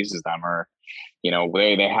adversity phases them, or you know,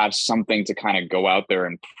 they have something to kind of go out there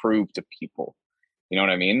and prove to people. You know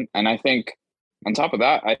what I mean? And I think on top of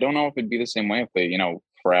that, I don't know if it'd be the same way if they, you know,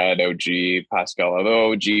 Fred, OG, Pascal,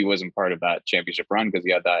 although OG wasn't part of that championship run because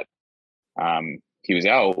he had that, he was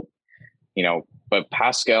out, you know, but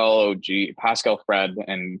Pascal, Fred,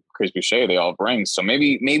 and Chris Boucher, they all have rings. So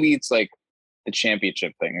maybe it's like the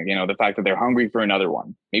championship thing, you know, the fact that they're hungry for another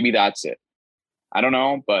one. Maybe that's it. I don't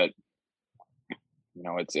know, but you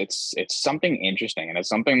know, it's something interesting, and it's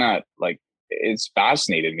something that like it's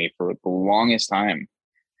fascinated me for the longest time.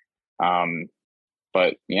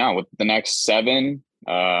 But yeah, with the next seven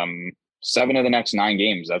of the next 9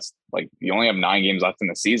 games, that's like you only have 9 games left in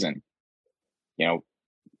the season. You know,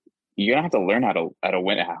 you're gonna have to learn how to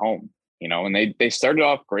win at home. You know, and they started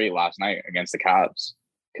off great last night against the Cavs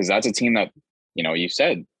because that's a team that, you know, you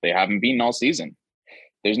said they haven't beaten all season.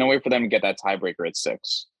 There's no way for them to get that tiebreaker at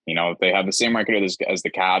 6. You know, if they have the same record as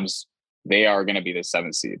the Cavs, they are going to be the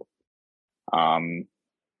 7th seed.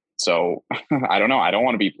 So I don't know. I don't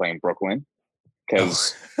want to be playing Brooklyn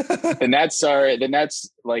because the Nets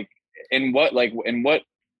like in what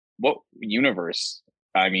universe?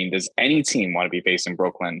 I mean, does any team want to be facing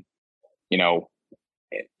Brooklyn? You know,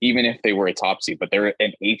 even if they were a top seed, but they're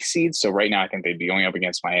an 8th seed. So right now I think they'd be going up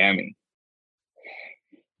against Miami.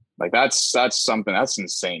 Like that's something that's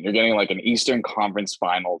insane. You're getting like an Eastern Conference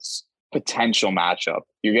Finals potential matchup.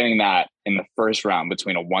 You're getting that in the first round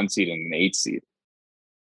between a 1 seed and an 8 seed.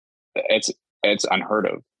 It's unheard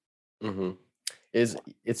of. Mm-hmm.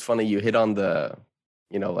 It's funny you hit on the,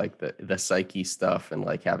 you know, like the psyche stuff and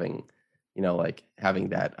like having, you know, like having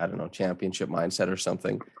that, I don't know, championship mindset or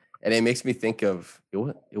something. And it makes me think of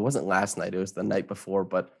it wasn't last night, it was the night before,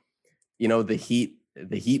 but the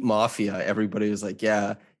Heat Mafia, everybody was like,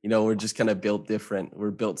 yeah, we're just kind of built different.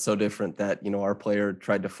 We're built so different that, our player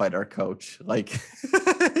tried to fight our coach. Like,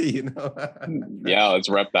 Yeah, let's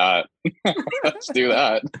rep that. Let's do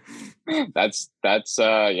that. That's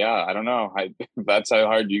yeah, I don't know. That's how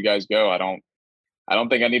hard you guys go. I don't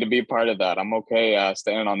think I need to be a part of that. I'm okay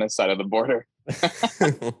standing on this side of the border.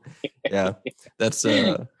 Yeah, that's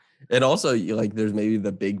and also there's maybe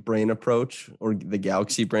the big brain approach or the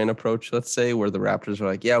galaxy brain approach, let's say, where the Raptors are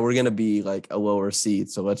like, yeah, we're gonna be like a lower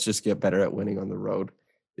seed, so let's just get better at winning on the road.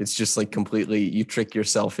 It's just like completely, you trick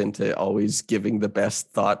yourself into always giving the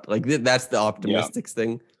best thought. Like that's the optimistic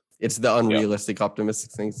thing. It's the unrealistic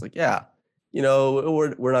optimistic thing. It's like, yeah,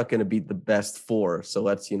 we're not going to beat the best four, so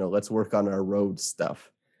let's work on our road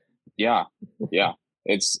stuff. Yeah,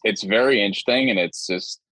 it's very interesting, and it's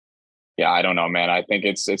just, I don't know, man. I think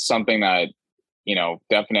it's something that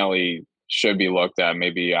definitely should be looked at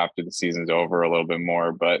maybe after the season's over a little bit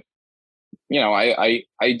more. But I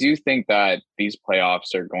do think that these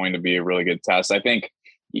playoffs are going to be a really good test. I think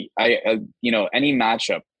any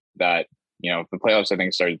matchup that if the playoffs I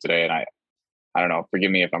think started today, and I don't know,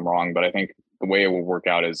 forgive me if I'm wrong, but I think the way it will work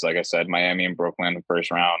out is, like I said, Miami and Brooklyn the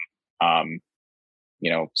first round.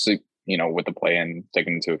 So with the play-in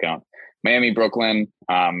taken into account, Miami, Brooklyn,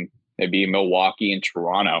 it'd be Milwaukee and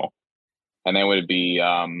Toronto, and then would it be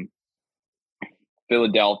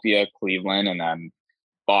Philadelphia, Cleveland, and then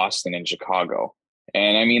Boston and Chicago.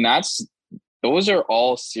 And I mean, those are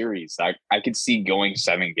all series I could see going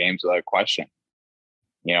 7 games without question.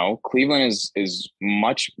 Cleveland is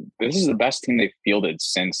this is the best team they've fielded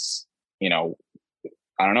since, I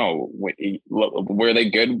don't know, were they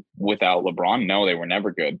good without LeBron? No, they were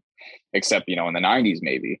never good, except, in the 90s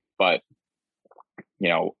maybe. But,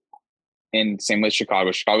 and same with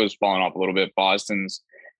Chicago. Chicago's fallen off a little bit. Boston's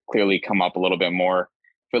clearly come up a little bit more.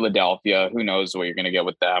 Philadelphia, who knows what you're going to get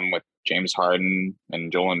with them, with James Harden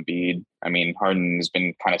and Joel Embiid. I mean, Harden's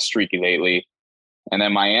been kind of streaky lately. And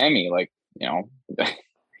then Miami,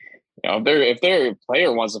 if their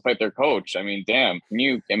player wants to fight their coach, I mean, damn, can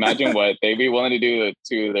you imagine what they'd be willing to do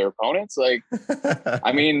to their opponents? Like,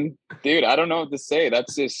 I mean, dude, I don't know what to say.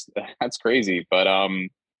 That's crazy. But I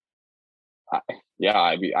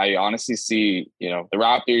honestly see, the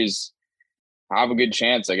Raptors have a good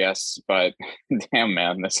chance, I guess. But damn,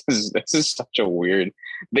 man, this is such a weird.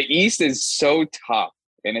 The East is so tough,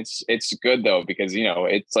 and it's good though, because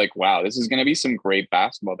it's like, wow, this is going to be some great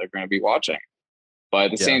basketball they're going to be watching. But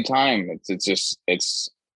at the same time, it's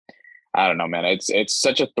I don't know, man. It's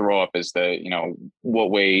such a throw up as the what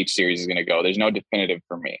way each series is going to go. There's no definitive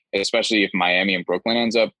for me, especially if Miami and Brooklyn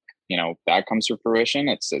ends up that comes to fruition.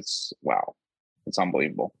 It's wow, it's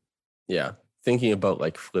unbelievable. Yeah. Thinking about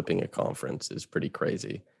like flipping a conference is pretty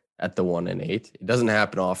crazy at the 1 and 8. It doesn't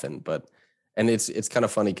happen often, and it's kind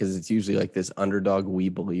of funny because it's usually like this underdog we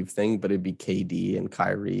believe thing, but it'd be KD and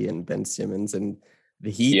Kyrie and Ben Simmons, and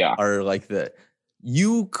the Heat are like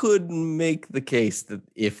you could make the case that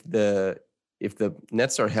if the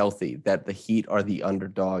Nets are healthy, that the Heat are the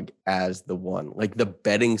underdog as the one. Like the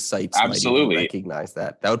betting sites might even recognize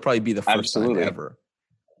that. That would probably be the first time ever.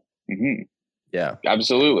 Mm-hmm. Yeah,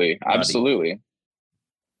 absolutely.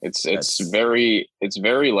 It's very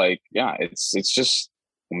like, it's just,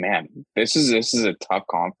 man, this is a tough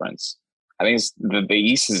conference. I think the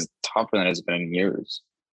East is tougher than it's been in years.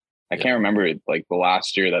 I can't remember like the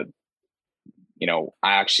last year that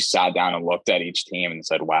I actually sat down and looked at each team and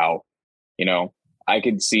said, wow, I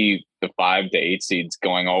could see the 5 to 8 seeds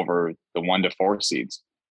going over the 1 to 4 seeds.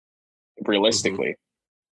 Realistically,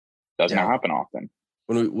 doesn't happen often.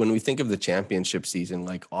 When we think of the championship season,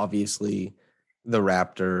 like obviously the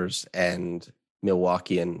Raptors and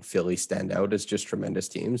Milwaukee and Philly stand out as just tremendous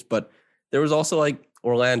teams, but there was also like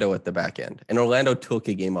Orlando at the back end, and Orlando took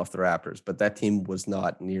a game off the Raptors, but that team was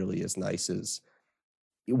not nearly as nice as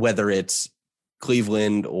whether it's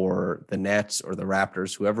Cleveland or the Nets or the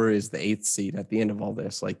Raptors, whoever is the 8th seed at the end of all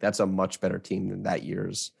this. Like that's a much better team than that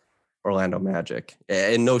year's Orlando Magic,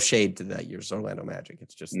 and no shade to that year's Orlando Magic.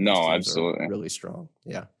 It's just absolutely really strong.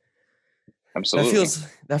 Yeah, absolutely.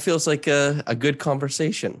 That feels like a good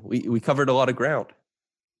conversation. We covered a lot of ground.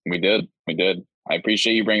 We did. I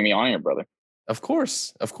appreciate you bringing me on here, brother. Of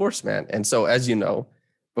course, man. And so, as you know,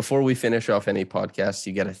 before we finish off any podcast,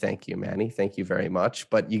 you get a thank you, Manny. Thank you very much.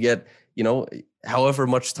 But you get, however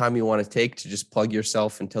much time you want to take to just plug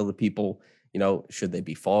yourself and tell the people, should they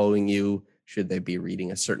be following you? Should they be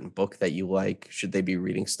reading a certain book that you like? Should they be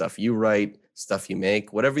reading stuff you write, stuff you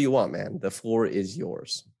make, whatever you want, man? The floor is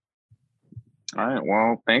yours. All right.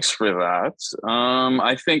 Well, thanks for that.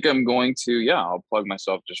 I think I'm going to, I'll plug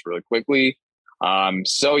myself just really quickly.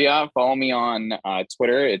 So yeah, follow me on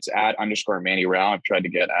Twitter. It's at _ Manny Rao. I've tried to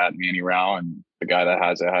get at Manny Rao, and the guy that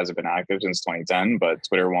has it hasn't been active since 2010, but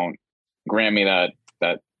Twitter won't grant me that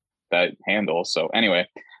handle. So anyway,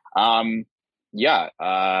 I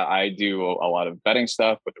do a lot of betting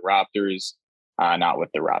stuff with the Raptors, not with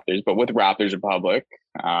the Raptors, but with Raptors Republic.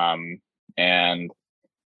 And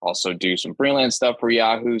also do some freelance stuff for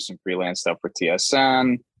Yahoo, some freelance stuff for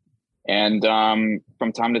TSN. And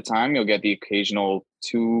from time to time, you'll get the occasional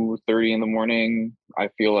 2:30 in the morning, I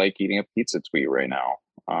feel like eating a pizza tweet right now.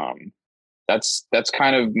 That's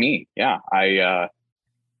kind of me. Yeah, I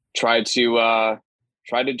try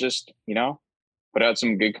to just, put out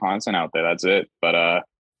some good content out there. That's it. But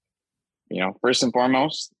first and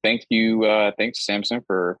foremost, thanks Samson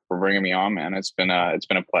for bringing me on, man. It's been a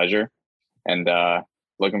pleasure, and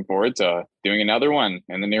looking forward to doing another one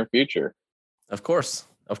in the near future. Of course.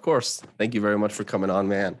 Thank you very much for coming on,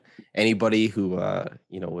 man. Anybody who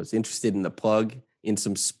was interested in the plug in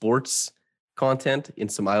some sports content, in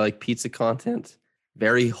some I Like Pizza content,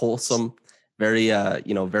 very wholesome, very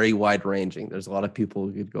very wide ranging. There's a lot of people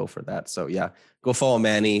who could go for that. So yeah, go follow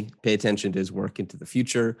Manny, pay attention to his work into the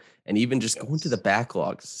future, and even just go into the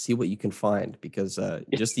backlogs, see what you can find, because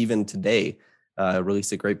just even today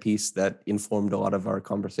released a great piece that informed a lot of our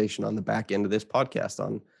conversation on the back end of this podcast,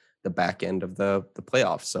 on the back end of the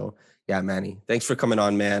playoffs. So yeah, Manny, thanks for coming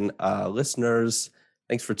on, man. Listeners,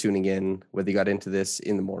 thanks for tuning in, whether you got into this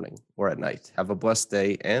in the morning or at night. Have a blessed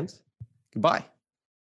day, and goodbye.